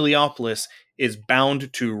within Heliopolis is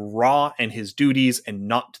bound to Ra and his duties and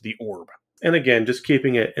not to the orb. And again, just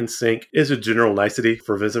keeping it in sync is a general nicety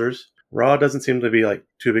for visitors. Ra doesn't seem to be like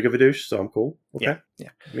too big of a douche, so I'm cool. Okay. Yeah.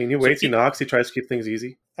 I mean, he waits, he knocks, he tries to keep things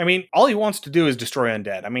easy. I mean, all he wants to do is destroy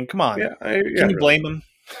undead. I mean, come on. Can you blame him?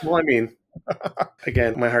 Well, I mean,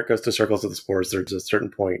 again, my heart goes to Circles of the Spores. There's a certain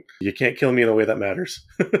point. You can't kill me in a way that matters.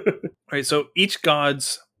 Right, so each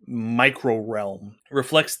god's micro realm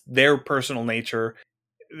reflects their personal nature.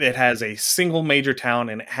 It has a single major town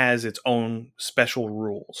and it has its own special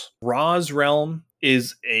rules. Ra's realm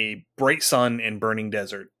is a bright sun and burning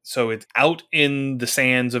desert. So it's out in the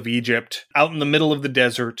sands of Egypt, out in the middle of the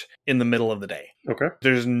desert, in the middle of the day. Okay.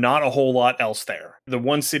 There's not a whole lot else there. The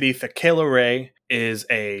one city, Thekela is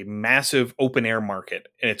a massive open-air market,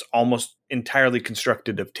 and it's almost entirely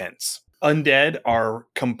constructed of tents. Undead are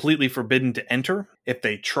completely forbidden to enter. If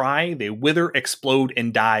they try, they wither, explode,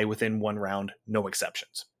 and die within one round, no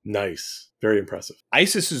exceptions. Nice. Very impressive.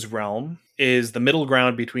 Isis's realm is the middle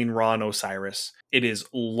ground between Ra and Osiris. It is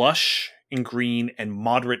lush and green and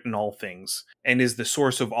moderate in all things, and is the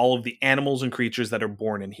source of all of the animals and creatures that are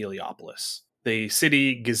born in Heliopolis. The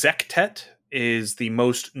city Gezektet is the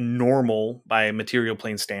most normal by material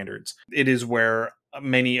plane standards. It is where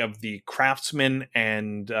many of the craftsmen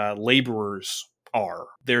and laborers are.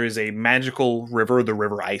 There is a magical river, the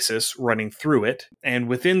River Isis, running through it. And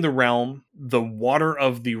within the realm, the water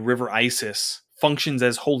of the River Isis functions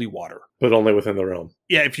as holy water. But only within the realm.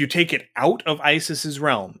 Yeah, if you take it out of Isis's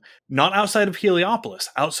realm, not outside of Heliopolis,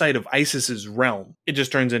 outside of Isis's realm, it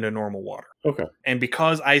just turns into normal water. Okay. And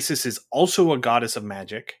because Isis is also a goddess of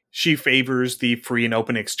magic, she favors the free and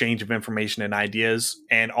open exchange of information and ideas,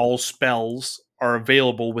 and all spells are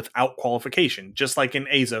available without qualification, just like in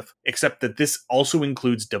Azoth, except that this also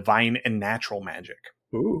includes divine and natural magic.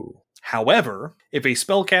 Ooh. However, if a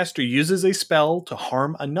spellcaster uses a spell to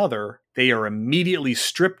harm another, they are immediately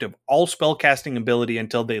stripped of all spellcasting ability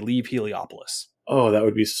until they leave Heliopolis. Oh, that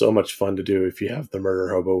would be so much fun to do if you have the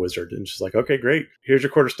murder hobo wizard and just like, okay, great. Here's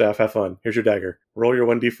your quarterstaff. Have fun. Here's your dagger. Roll your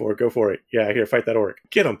 1d4. Go for it. Yeah, here, fight that orc.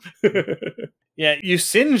 Get him. Yeah, you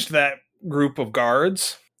singed that group of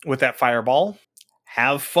guards with that fireball.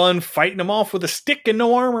 Have fun fighting them off with a stick and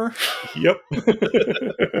no armor. Yep.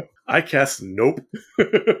 I cast nope.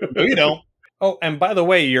 No, you don't. Oh, and by the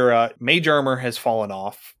way, your mage armor has fallen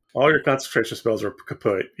off. All your concentration spells are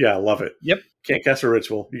kaput. Yeah, love it. Yep. Can't cast a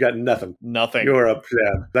ritual. You got nothing. Nothing. You're a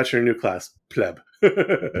pleb. That's your new class. Pleb.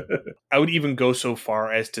 I would even go so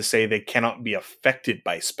far as to say they cannot be affected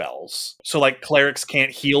by spells. So like clerics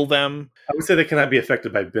can't heal them. I would say they cannot be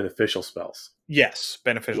affected by beneficial spells. Yes,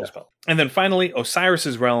 beneficial spell. And then finally,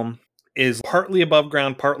 Osiris's realm is partly above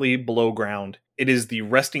ground, partly below ground. It is the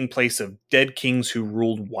resting place of dead kings who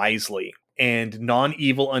ruled wisely, and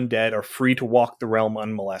non-evil undead are free to walk the realm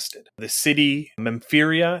unmolested. The city,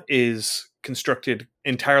 Memphiria, is constructed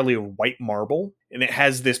entirely of white marble, and it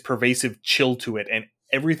has this pervasive chill to it, and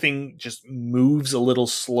everything just moves a little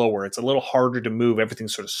slower. It's a little harder to move.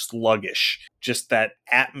 Everything's sort of sluggish. Just that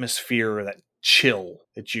atmosphere, that chill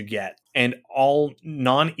that you get. And all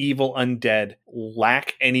non-evil undead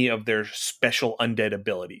lack any of their special undead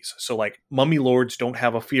abilities. So like mummy lords don't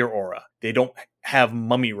have a fear aura. They don't have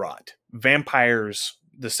mummy rot. Vampires,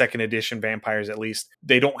 the second edition vampires at least,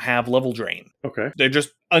 they don't have level drain. Okay. They're just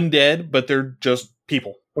undead, but they're just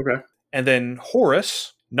people. Okay. And then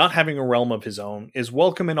Horus, not having a realm of his own, is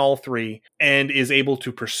welcome in all three and is able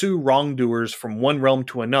to pursue wrongdoers from one realm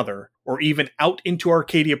to another, or even out into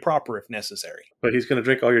Arcadia proper if necessary. But he's going to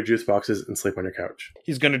drink all your juice boxes and sleep on your couch.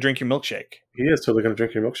 He's going to drink your milkshake. He is totally going to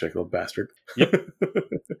drink your milkshake, little bastard. Yep.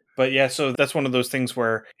 But yeah, so that's one of those things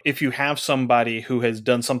where if you have somebody who has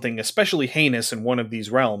done something especially heinous in one of these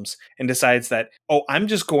realms and decides that, oh, I'm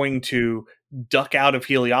just going to duck out of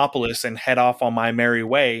Heliopolis and head off on my merry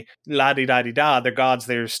way, la-di-da-di-da, the gods,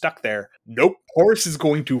 they're stuck there. Nope, Horus is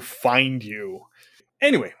going to find you.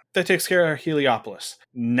 Anyway, that takes care of Heliopolis.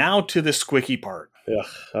 Now to the squicky part. Yeah,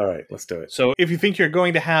 all right, let's do it. So if you think you're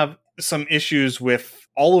going to have some issues with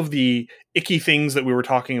all of the icky things that we were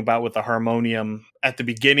talking about with the harmonium at the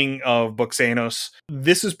beginning of Buxanos,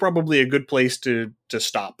 this is probably a good place to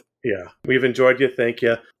stop. Yeah, we've enjoyed you. Thank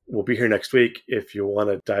you. We'll be here next week. If you want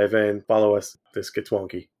to dive in, follow us. This gets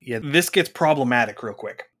wonky. Yeah, this gets problematic real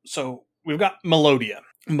quick. So we've got Melodia.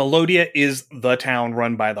 Melodia is the town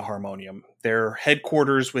run by the Harmonium. Their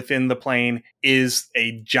headquarters within the plane is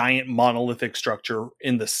a giant monolithic structure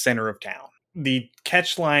in the center of town. The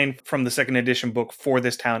catch line from the second edition book for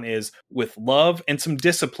this town is, with love and some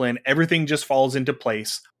discipline, everything just falls into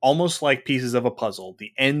place, almost like pieces of a puzzle.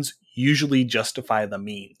 The ends usually justify the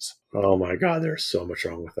means. Oh my God, there's so much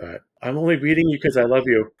wrong with that. I'm only beating you because I love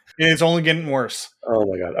you. And it's only getting worse. Oh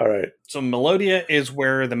my God. All right. So Melodia is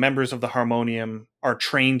where the members of the Harmonium are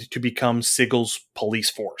trained to become Sigel's police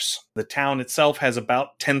force. The town itself has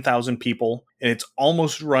about 10,000 people, and it's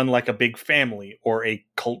almost run like a big family or a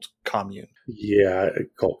cult commune. Yeah, a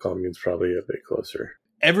cult commune's probably a bit closer.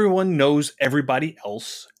 Everyone knows everybody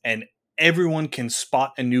else, and everyone can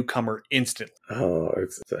spot a newcomer instantly. Oh,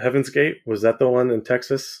 it's Heaven's Gate? Was that the one in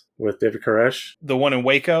Texas with David Koresh? The one in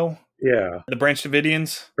Waco, Yeah. the Branch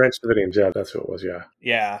Davidians. Branch Davidians, yeah, that's who it was, yeah.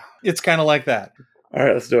 Yeah, it's kind of like that. All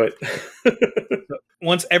right, let's do it.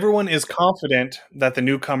 Once everyone is confident that the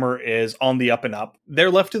newcomer is on the up and up, they're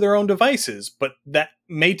left to their own devices, but that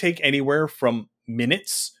may take anywhere from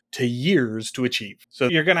minutes to years to achieve. So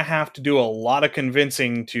you're going to have to do a lot of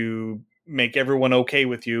convincing to make everyone okay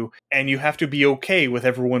with you, and you have to be okay with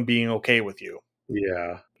everyone being okay with you.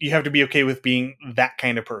 Yeah. You have to be okay with being that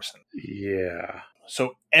kind of person. Yeah.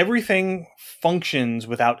 So everything functions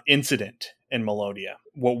without incident in Melodia.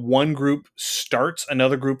 What one group starts,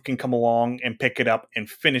 another group can come along and pick it up and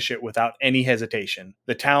finish it without any hesitation.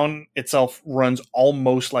 The town itself runs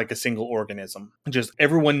almost like a single organism. Just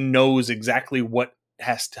everyone knows exactly what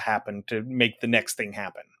has to happen to make the next thing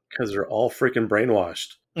happen. Because they're all freaking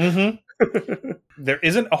brainwashed. Mm-hmm. There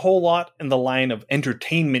isn't a whole lot in the line of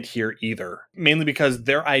entertainment here either, mainly because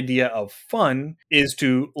their idea of fun is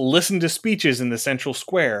to listen to speeches in the central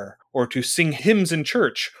square, or to sing hymns in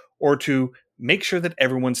church, or to make sure that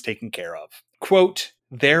everyone's taken care of. Quote,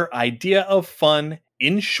 their idea of fun,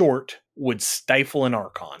 in short, would stifle an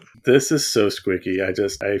Archon. This is so squeaky.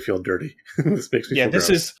 I feel dirty. This makes me feel this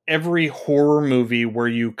gross. Is every horror movie where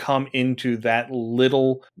you come into that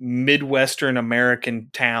little Midwestern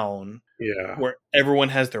American town. Yeah. Where everyone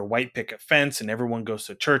has their white picket fence and everyone goes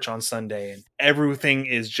to church on Sunday and everything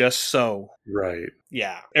is just so. Right.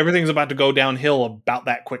 Yeah. Everything's about to go downhill about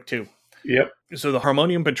that quick too. Yep. So the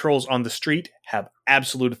Harmonium patrols on the street have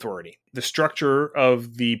absolute authority. The structure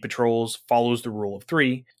of the patrols follows the rule of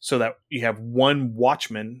 3, so that you have one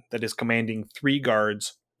watchman that is commanding 3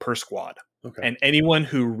 guards per squad. Okay. And anyone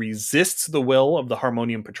who resists the will of the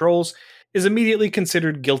Harmonium patrols is immediately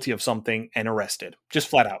considered guilty of something and arrested. Just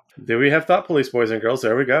flat out. There we have thought police, boys and girls.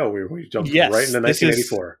 There we go. We jumped right into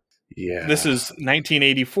 1984. Yeah. This is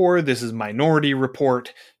 1984. This is Minority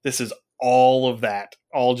Report. This is all of that,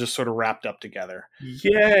 all just sort of wrapped up together.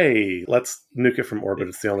 Yay! Let's nuke it from orbit.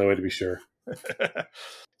 It's the only way to be sure.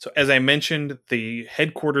 So as I mentioned, the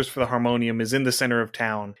headquarters for the Harmonium is in the center of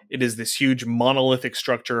town. It is this huge monolithic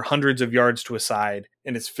structure, hundreds of yards to a side,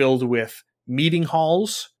 and it's filled with meeting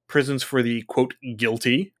halls, prisons for the, quote,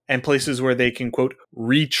 guilty, and places where they can, quote,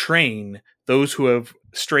 retrain those who have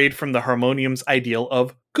strayed from the Harmonium's ideal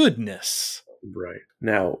of goodness. Right.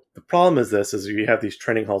 Now, the problem is we have these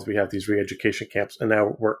training halls, we have these re-education camps, and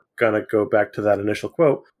now we're going to go back to that initial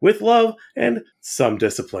quote, with love and some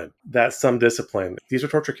discipline. That's some discipline. These are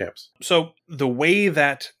torture camps. So the way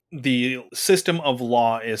that the system of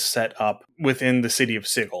law is set up within the city of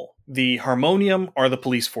Sigil, the Harmonium are the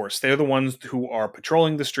police force. They're the ones who are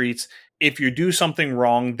patrolling the streets. If you do something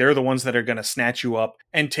wrong, they're the ones that are going to snatch you up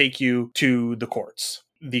and take you to the courts.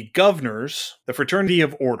 The governors, the Fraternity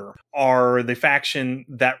of Order, are the faction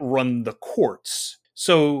that run the courts.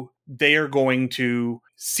 So they are going to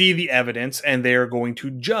see the evidence and they are going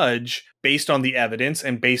to judge based on the evidence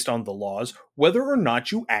and based on the laws whether or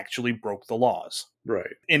not you actually broke the laws.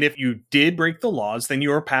 Right. And if you did break the laws, then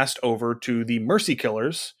you are passed over to the Mercy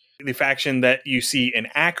Killers, the faction that you see in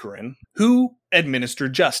Akron, who administer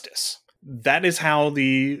justice. That is how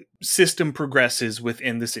the system progresses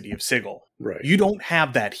within the city of Sigil. Right. You don't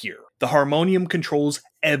have that here. The Harmonium controls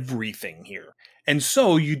everything here. And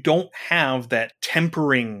so you don't have that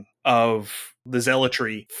tempering of the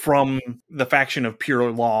zealotry from the faction of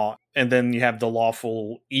pure law, and then you have the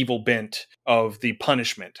lawful evil bent of the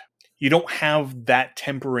punishment. You don't have that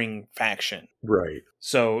tempering faction. Right.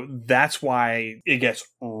 So that's why it gets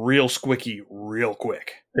real squicky real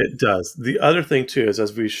quick. It does. The other thing, too, is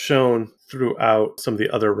as we've shown throughout some of the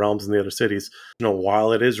other realms in the other cities,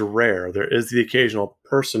 while it is rare, there is the occasional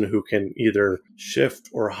person who can either shift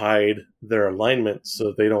or hide their alignment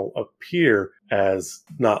so they don't appear as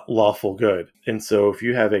not lawful good. And so if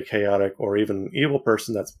you have a chaotic or even evil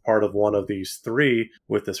person that's part of one of these 3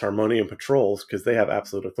 with this Harmonium patrols, because they have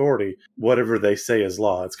absolute authority, whatever they say is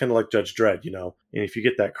law. It's kind of like Judge Dredd, And if you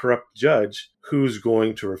get that corrupt judge, who's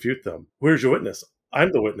going to refute them? Where's your witness?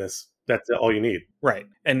 I'm the witness. That's all you need. Right.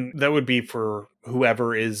 And that would be for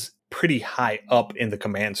whoever is pretty high up in the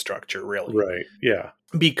command structure, really. Right. Yeah.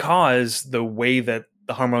 Because the way that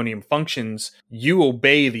the Harmonium functions, you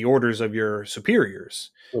obey the orders of your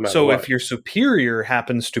superiors. No matter So what. if your superior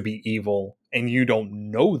happens to be evil and you don't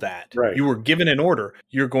know that, Right. you were given an order,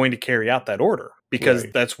 you're going to carry out that order because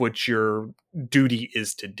Right. that's what your duty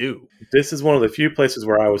is to do. This is one of the few places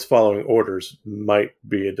where I was following orders might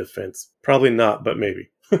be a defense. Probably not, but maybe.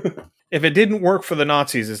 If it didn't work for the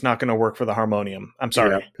Nazis, it's not going to work for the Harmonium. I'm sorry.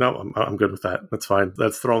 Yeah, no, I'm good with that. That's fine.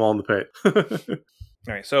 Let's throw them all in the pit.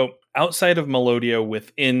 All right, so outside of Melodia,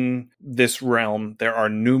 within this realm, there are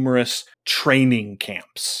numerous training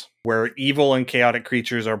camps where evil and chaotic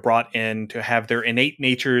creatures are brought in to have their innate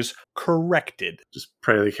natures corrected. Just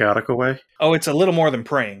pray the chaotic away? Oh, it's a little more than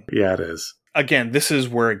praying. Yeah, it is. Again, this is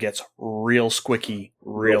where it gets real squicky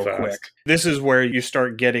real fast. quick. This is where you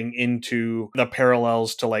start getting into the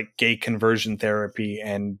parallels to like gay conversion therapy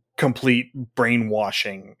and complete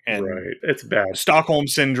brainwashing and Right. It's bad. Stockholm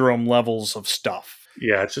syndrome levels of stuff.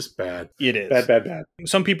 Yeah, it's just bad. It is. Bad.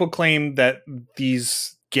 Some people claim that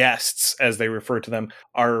these guests, as they refer to them,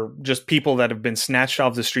 are just people that have been snatched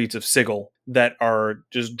off the streets of Sigil that are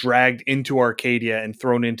just dragged into Arcadia and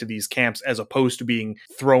thrown into these camps as opposed to being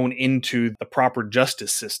thrown into the proper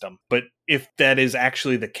justice system. But if that is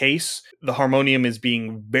actually the case, the Harmonium is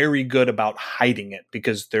being very good about hiding it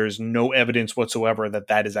because there's no evidence whatsoever that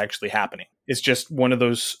that is actually happening. It's just one of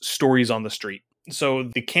those stories on the street. So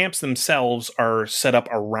the camps themselves are set up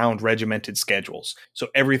around regimented schedules. So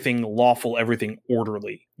everything lawful, everything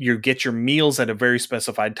orderly. You get your meals at a very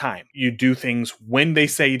specified time. You do things when they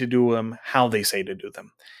say to do them, how they say to do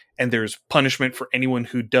them. And there's punishment for anyone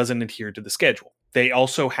who doesn't adhere to the schedule. They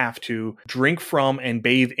also have to drink from and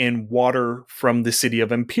bathe in water from the city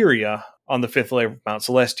of Empiria on the fifth layer of Mount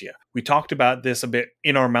Celestia. We talked about this a bit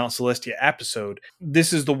in our Mount Celestia episode.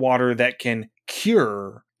 This is the water that can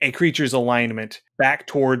cure a creature's alignment back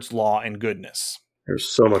towards law and goodness. There's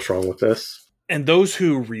so much wrong with this. And those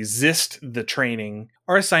who resist the training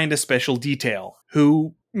are assigned a special detail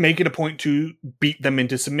who make it a point to beat them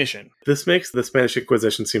into submission. This makes the Spanish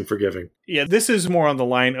Inquisition seem forgiving. Yeah, this is more on the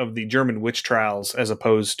line of the German witch trials as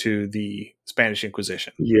opposed to the Spanish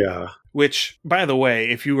Inquisition. Yeah. Which, by the way,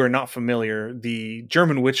 if you are not familiar, the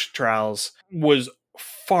German witch trials was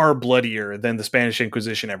far bloodier than the Spanish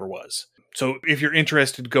Inquisition ever was. So if you're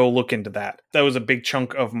interested, go look into that. That was a big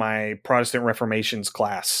chunk of my Protestant Reformations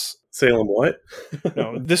class. Salem what?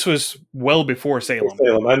 No, this was well before Salem.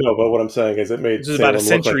 Salem, I know, but what I'm saying is it made This is Salem about a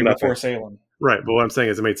century look like before nothing. Salem. Right, but what I'm saying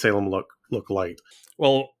is it made Salem look light.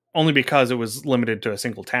 Well, only because it was limited to a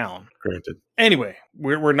single town. Granted. Anyway,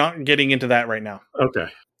 we're not getting into that right now. Okay.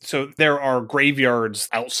 So there are graveyards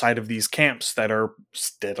outside of these camps that are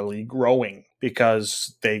steadily growing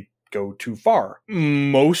because they go too far.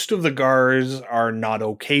 Most of the guards are not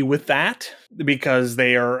okay with that because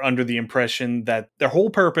they are under the impression that their whole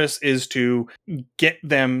purpose is to get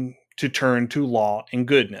them to turn to law and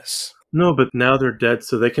goodness. No, but now they're dead,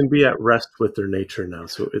 so they can be at rest with their nature now.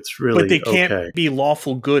 So it's really But they can't okay. be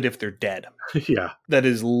lawful good if they're dead. Yeah. That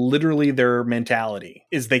is literally their mentality,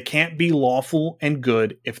 is they can't be lawful and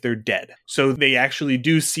good if they're dead. So they actually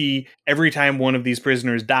do see every time one of these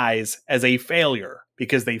prisoners dies as a failure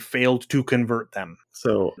because they failed to convert them.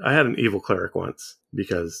 So I had an evil cleric once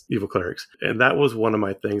because evil clerics. And that was one of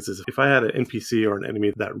my things is if I had an NPC or an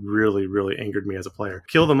enemy that really, really angered me as a player,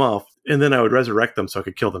 kill them off, and then I would resurrect them so I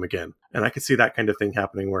could kill them again. And I could see that kind of thing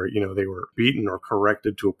happening where, they were beaten or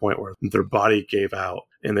corrected to a point where their body gave out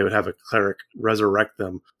and they would have a cleric resurrect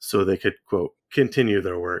them so they could, quote, continue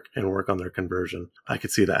their work and work on their conversion. I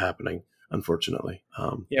could see that happening, unfortunately.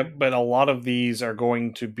 Yeah, but a lot of these are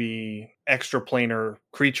going to be extraplanar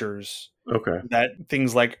creatures Okay. that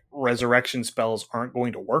things like resurrection spells aren't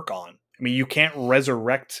going to work on. I mean, you can't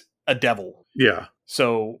resurrect a devil. Yeah.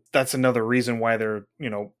 So that's another reason why they're,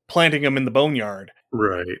 planting them in the boneyard.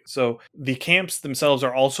 Right. So the camps themselves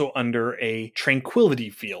are also under a tranquility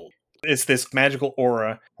field. It's this magical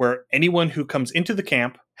aura where anyone who comes into the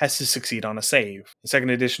camp has to succeed on a save. In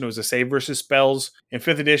 2nd edition, it was a save versus spells. In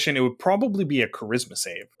 5th edition, it would probably be a charisma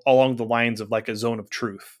save along the lines of like a zone of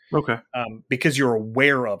truth. Okay. Because you're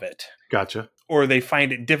aware of it. Gotcha. Or they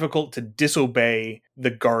find it difficult to disobey the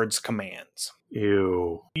guard's commands.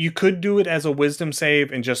 Ew. You could do it as a wisdom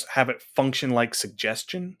save and just have it function like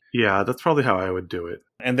suggestion. Yeah, that's probably how I would do it.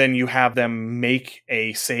 And then you have them make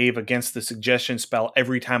a save against the suggestion spell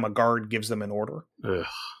every time a guard gives them an order. Ugh.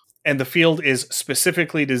 And the field is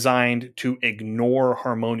specifically designed to ignore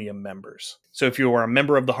Harmonium members. So if you are a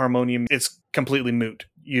member of the Harmonium, it's completely moot.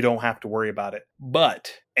 You don't have to worry about it.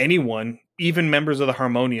 But anyone, even members of the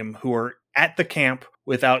Harmonium who are at the camp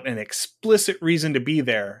without an explicit reason to be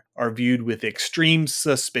there, are viewed with extreme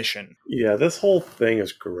suspicion. Yeah, this whole thing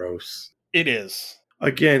is gross. It is.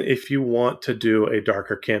 Again, if you want to do a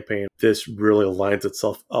darker campaign, this really lines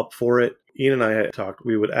itself up for it. Ian and I had talked,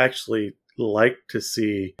 we would actually like to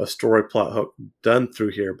see a story plot hook done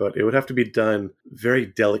through here, but it would have to be done very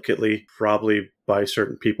delicately, probably by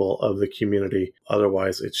certain people of the community.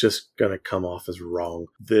 Otherwise, it's just going to come off as wrong.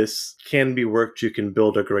 This can be worked. You can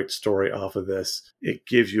build a great story off of this. It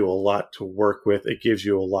gives you a lot to work with. It gives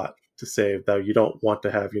you a lot to say, though you don't want to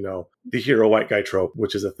have, the hero white guy trope,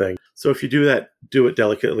 which is a thing. So if you do that, do it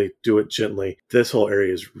delicately, do it gently. This whole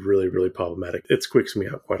area is really, really problematic. It squeaks me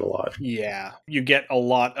out quite a lot. Yeah. You get a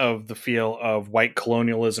lot of the feel of white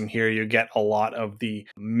colonialism here. You get a lot of the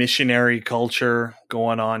missionary culture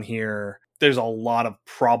going on here. There's a lot of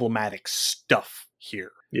problematic stuff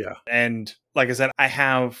here. Yeah. And like I said, I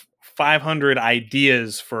have 500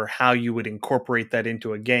 ideas for how you would incorporate that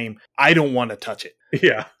into a game. I don't want to touch it.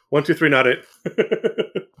 Yeah. 1, 2, 3, not it.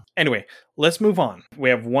 Anyway, let's move on. We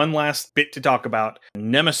have one last bit to talk about.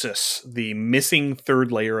 Nemesis, the missing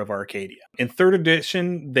third layer of Arcadia. In 3rd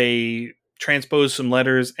edition, they transposed some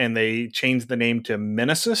letters and they changed the name to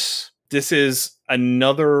Menesis. This is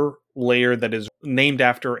another layer that is named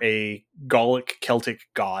after a Gallic Celtic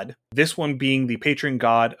god. This one being the patron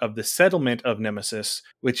god of the settlement of Nemesis,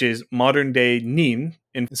 which is modern-day Nîmes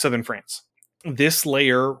in southern France. This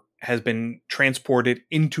layer has been transported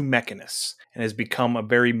into Mechanus and has become a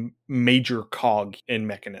very major cog in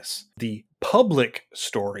Mechanus. The public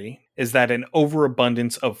story is that an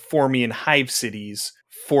overabundance of Formian hive cities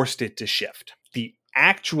forced it to shift. The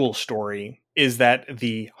actual story is that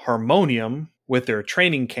the Harmonium, with their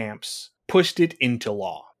training camps, pushed it into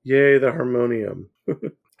law. Yay, the Harmonium.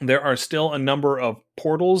 There are still a number of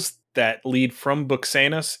portals that lead from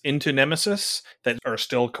Buxanus into Nemesis that are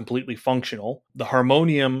still completely functional. The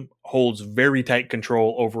Harmonium holds very tight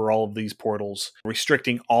control over all of these portals,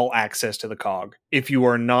 restricting all access to the cog. If you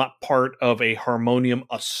are not part of a Harmonium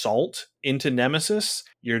assault into Nemesis,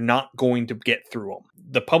 you're not going to get through them.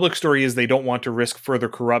 The public story is they don't want to risk further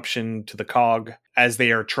corruption to the cog as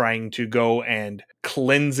they are trying to go and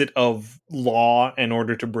cleanse it of law in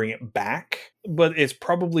order to bring it back. But it's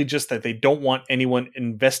probably just that they don't want anyone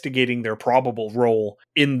investigating their probable role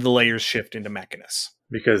in the layers shift into Mechanus.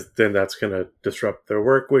 Because then that's going to disrupt their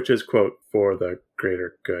work, which is, quote, for the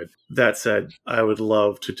greater good. That said, I would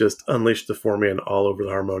love to just unleash the Formian all over the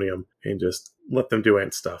Harmonium and just let them do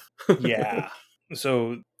ant stuff. Yeah.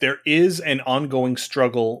 So there is an ongoing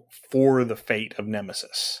struggle for the fate of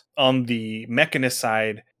Nemesis. On the Mechanus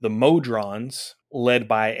side, the Modrons, led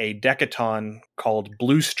by a Decaton called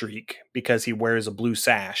Blue Streak because he wears a blue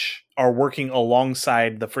sash, are working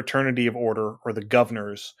alongside the Fraternity of Order, or the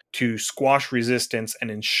Governors, to squash resistance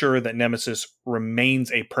and ensure that Nemesis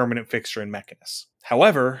remains a permanent fixture in Mechanus.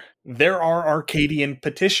 However, there are Arcadian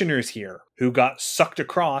petitioners here who got sucked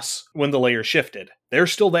across when the layer shifted. They're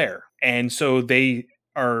still there. And so they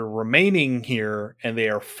are remaining here and they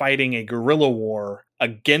are fighting a guerrilla war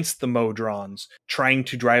against the Modrons, trying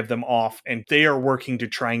to drive them off, and they are working to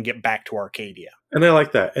try and get back to Arcadia. And I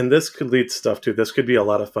like that. And this could lead to stuff too. This could be a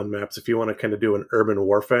lot of fun maps. If you want to kind of do an urban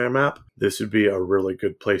warfare map, this would be a really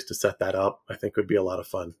good place to set that up. I think would be a lot of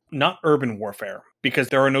fun. Not urban warfare, because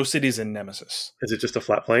there are no cities in Nemesis. Is it just a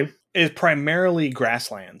flat plain? It is primarily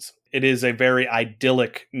grasslands. It is a very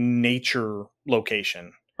idyllic nature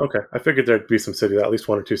location. Okay. I figured there'd be some cities, at least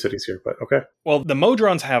 1 or 2 cities here, but okay. Well, the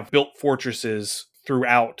Modrons have built fortresses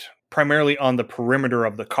throughout, primarily on the perimeter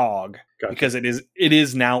of the cog, Gotcha. because it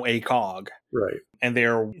is now a cog. Right. And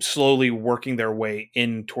they're slowly working their way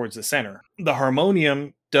in towards the center. The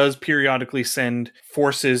Harmonium does periodically send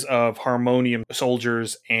forces of Harmonium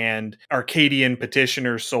soldiers and Arcadian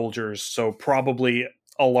petitioner soldiers, so probably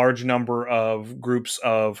a large number of groups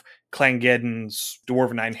of Clangeddon's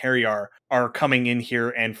Dwarvenine Harriar are coming in here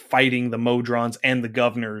and fighting the Modrons and the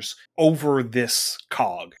Governors over this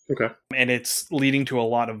cog. Okay. And it's leading to a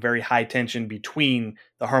lot of very high tension between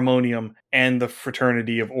the Harmonium and the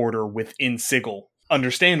Fraternity of Order within Sigil.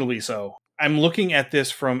 Understandably so. I'm looking at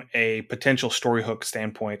this from a potential story hook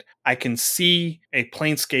standpoint. I can see a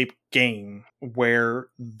Planescape game where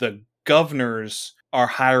the Governors are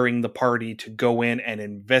hiring the party to go in and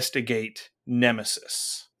investigate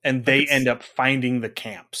Nemesis. And they end up finding the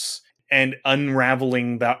camps and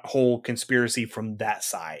unraveling that whole conspiracy from that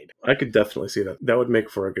side. I could definitely see that. That would make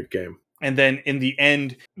for a good game. And then in the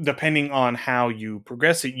end, depending on how you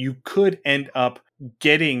progress it, you could end up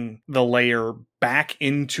getting the layer back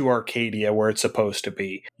into Arcadia where it's supposed to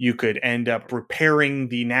be. You could end up repairing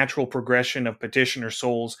the natural progression of petitioner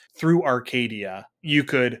souls through Arcadia. You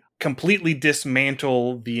could completely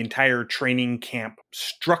dismantle the entire training camp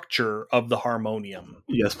structure of the Harmonium.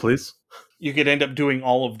 Yes, please. You could end up doing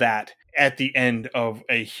all of that at the end of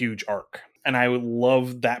a huge arc. And I would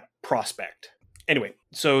love that prospect. Anyway,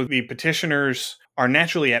 so the petitioners are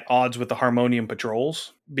naturally at odds with the Harmonium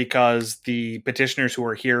patrols because the petitioners who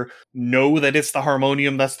are here know that it's the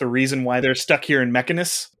Harmonium that's the reason why they're stuck here in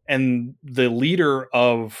Mechanus. And the leader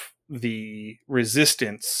of the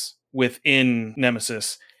resistance within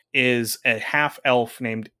Nemesis is a half-elf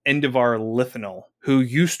named Endivar Lithanol, who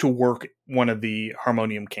used to work one of the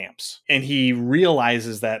Harmonium camps. And he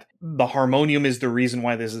realizes that the Harmonium is the reason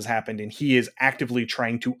why this has happened, and he is actively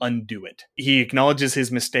trying to undo it. He acknowledges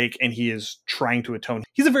his mistake, and he is trying to atone.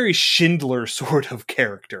 He's a very Schindler sort of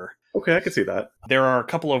character. Okay, I can see that. There are a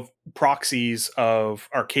couple of proxies of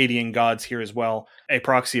Arcadian gods here as well. A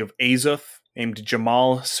proxy of Azuth, named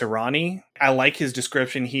Jamal Sirani. I like his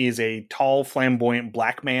description. He is a tall, flamboyant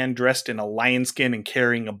black man dressed in a lion skin and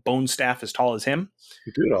carrying a bone staff as tall as him.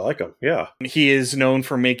 Dude, I like him. Yeah. He is known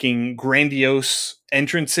for making grandiose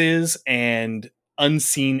entrances and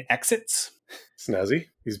unseen exits. Snazzy.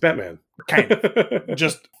 He's Batman. Kind of.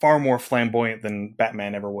 Just far more flamboyant than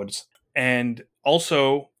Batman ever was. And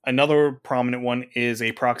also, another prominent one is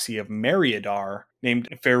a proxy of Meriadar named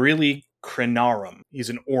Ferili Krenarum. He's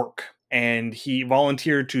an orc. And he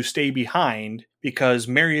volunteered to stay behind because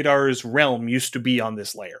Meriadar's realm used to be on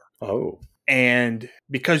this layer. Oh. And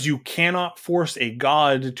because you cannot force a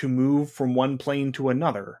god to move from one plane to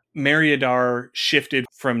another, Meriadar shifted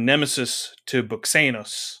from Nemesis to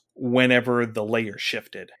Buxanos whenever the layer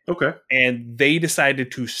shifted. Okay. And they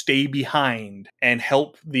decided to stay behind and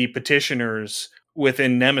help the petitioners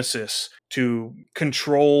within Nemesis to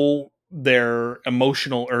control their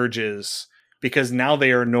emotional urges, because now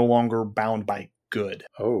they are no longer bound by good.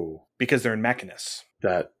 Oh. Because they're in Mechanus.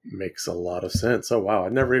 That makes a lot of sense. Oh, wow. I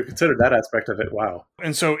never even considered that aspect of it. Wow.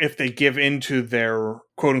 And so if they give into their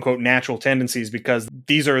quote-unquote natural tendencies, because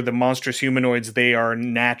these are the monstrous humanoids, they are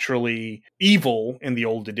naturally evil in the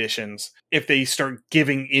old editions. If they start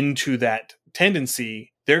giving into that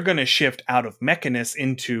tendency, they're going to shift out of Mechanus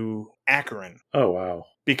into Acheron. Oh, wow.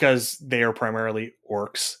 Because they are primarily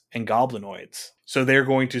orcs and goblinoids. So they're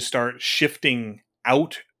going to start shifting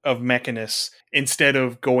out of Mechanus instead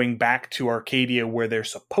of going back to Arcadia where they're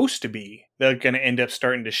supposed to be. They're going to end up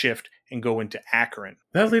starting to shift and go into Acheron.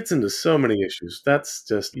 That leads into so many issues. That's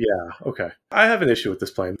just, yeah, okay. I have an issue with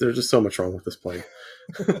this plane. There's just so much wrong with this plane.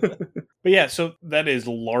 But yeah, so that is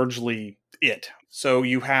largely it. So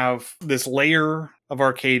you have this layer of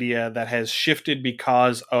Arcadia that has shifted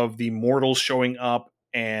because of the mortals showing up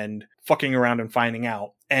and fucking around and finding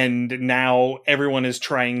out. And now everyone is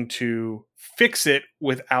trying to fix it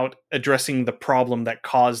without addressing the problem that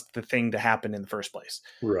caused the thing to happen in the first place.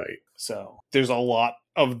 Right. So there's a lot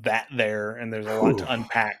of that there, and there's a lot to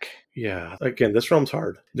unpack. Yeah. Again, this realm's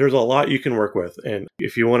hard. There's a lot you can work with. And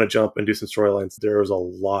if you want to jump and do some storylines, there's a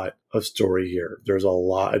lot of story here. There's a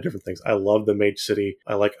lot of different things. I love the Mage City.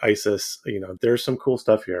 I like Isis. There's some cool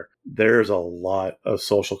stuff here. There's a lot of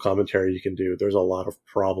social commentary you can do. There's a lot of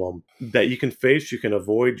problem that you can face, you can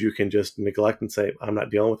avoid, you can just neglect and say, I'm not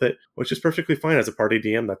dealing with it, which is perfectly fine as a party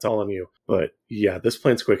DM. That's all on you. But yeah, this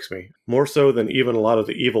plane squicks me. More so than even a lot of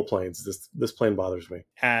the evil planes. This plane bothers me.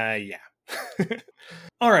 Yeah.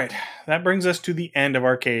 All right, that brings us to the end of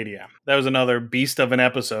Arcadia. That was another beast of an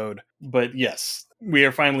episode, but yes, we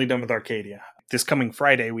are finally done with Arcadia. This coming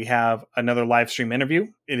Friday, we have another live stream interview.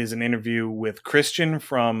 It is an interview with Christian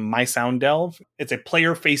from My Sound Delve. It's a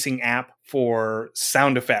player-facing app for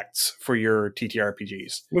sound effects for your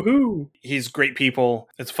TTRPGs. Woohoo! He's great people.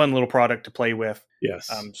 It's a fun little product to play with. Yes.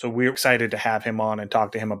 So we're excited to have him on and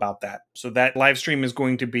talk to him about that. So that live stream is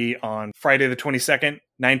going to be on Friday the 22nd,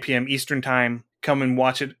 9 p.m. Eastern Time. Come and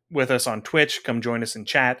watch it with us on Twitch. Come join us in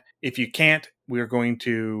chat. If you can't, we're going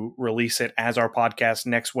to release it as our podcast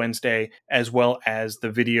next Wednesday, as well as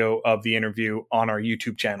the video of the interview on our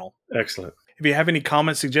YouTube channel. Excellent. If you have any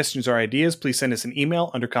comments, suggestions, or ideas, please send us an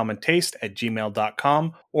email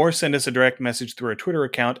undercommontaste@gmail.com or send us a direct message through our Twitter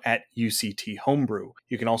account at UCT Homebrew.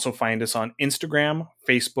 You can also find us on Instagram,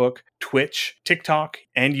 Facebook, Twitch, TikTok,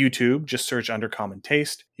 and YouTube. Just search Undercommon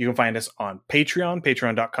Taste. You can find us on Patreon,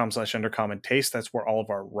 patreon.com/undercommontaste. That's where all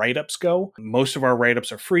of our write-ups go. Most of our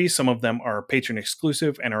write-ups are free. Some of them are patron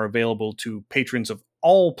exclusive and are available to patrons of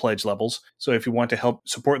all pledge levels. So if you want to help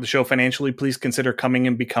support the show financially, please consider coming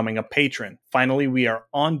and becoming a patron. Finally, we are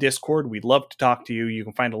on Discord. We'd love to talk to you. You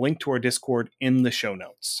can find a link to our Discord in the show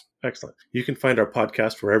notes. Excellent. You can find our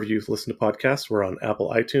podcast wherever you listen to podcasts. We're on Apple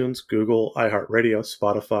iTunes, Google, iHeartRadio,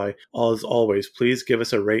 Spotify. As always, please give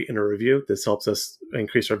us a rate and a review. This helps us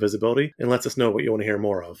increase our visibility and lets us know what you want to hear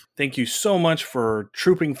more of. Thank you so much for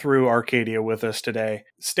trooping through Arcadia with us today.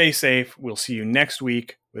 Stay safe. We'll see you next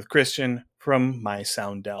week with Christian from my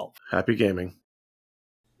Sound Delve. Happy gaming.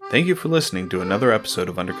 Thank you for listening to another episode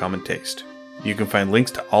of Undercommon Taste. You can find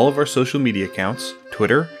links to all of our social media accounts,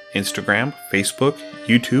 Twitter, Instagram, Facebook,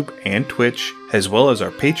 YouTube, and Twitch, as well as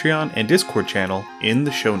our Patreon and Discord channel in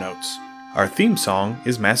the show notes. Our theme song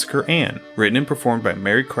is Massacre Anne, written and performed by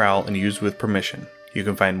Mary Crowell and used with permission. You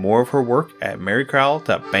can find more of her work at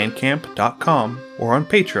marycrowell.bandcamp.com or on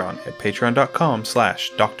Patreon at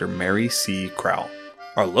patreon.com/Dr. Mary C. Crowell.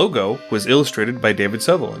 Our logo was illustrated by David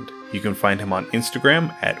Sutherland. You can find him on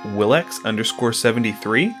Instagram at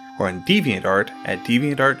willex_73 or on DeviantArt at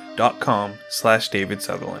deviantart.com/David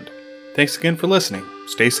Sutherland. Thanks again for listening.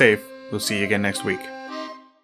 Stay safe. We'll see you again next week.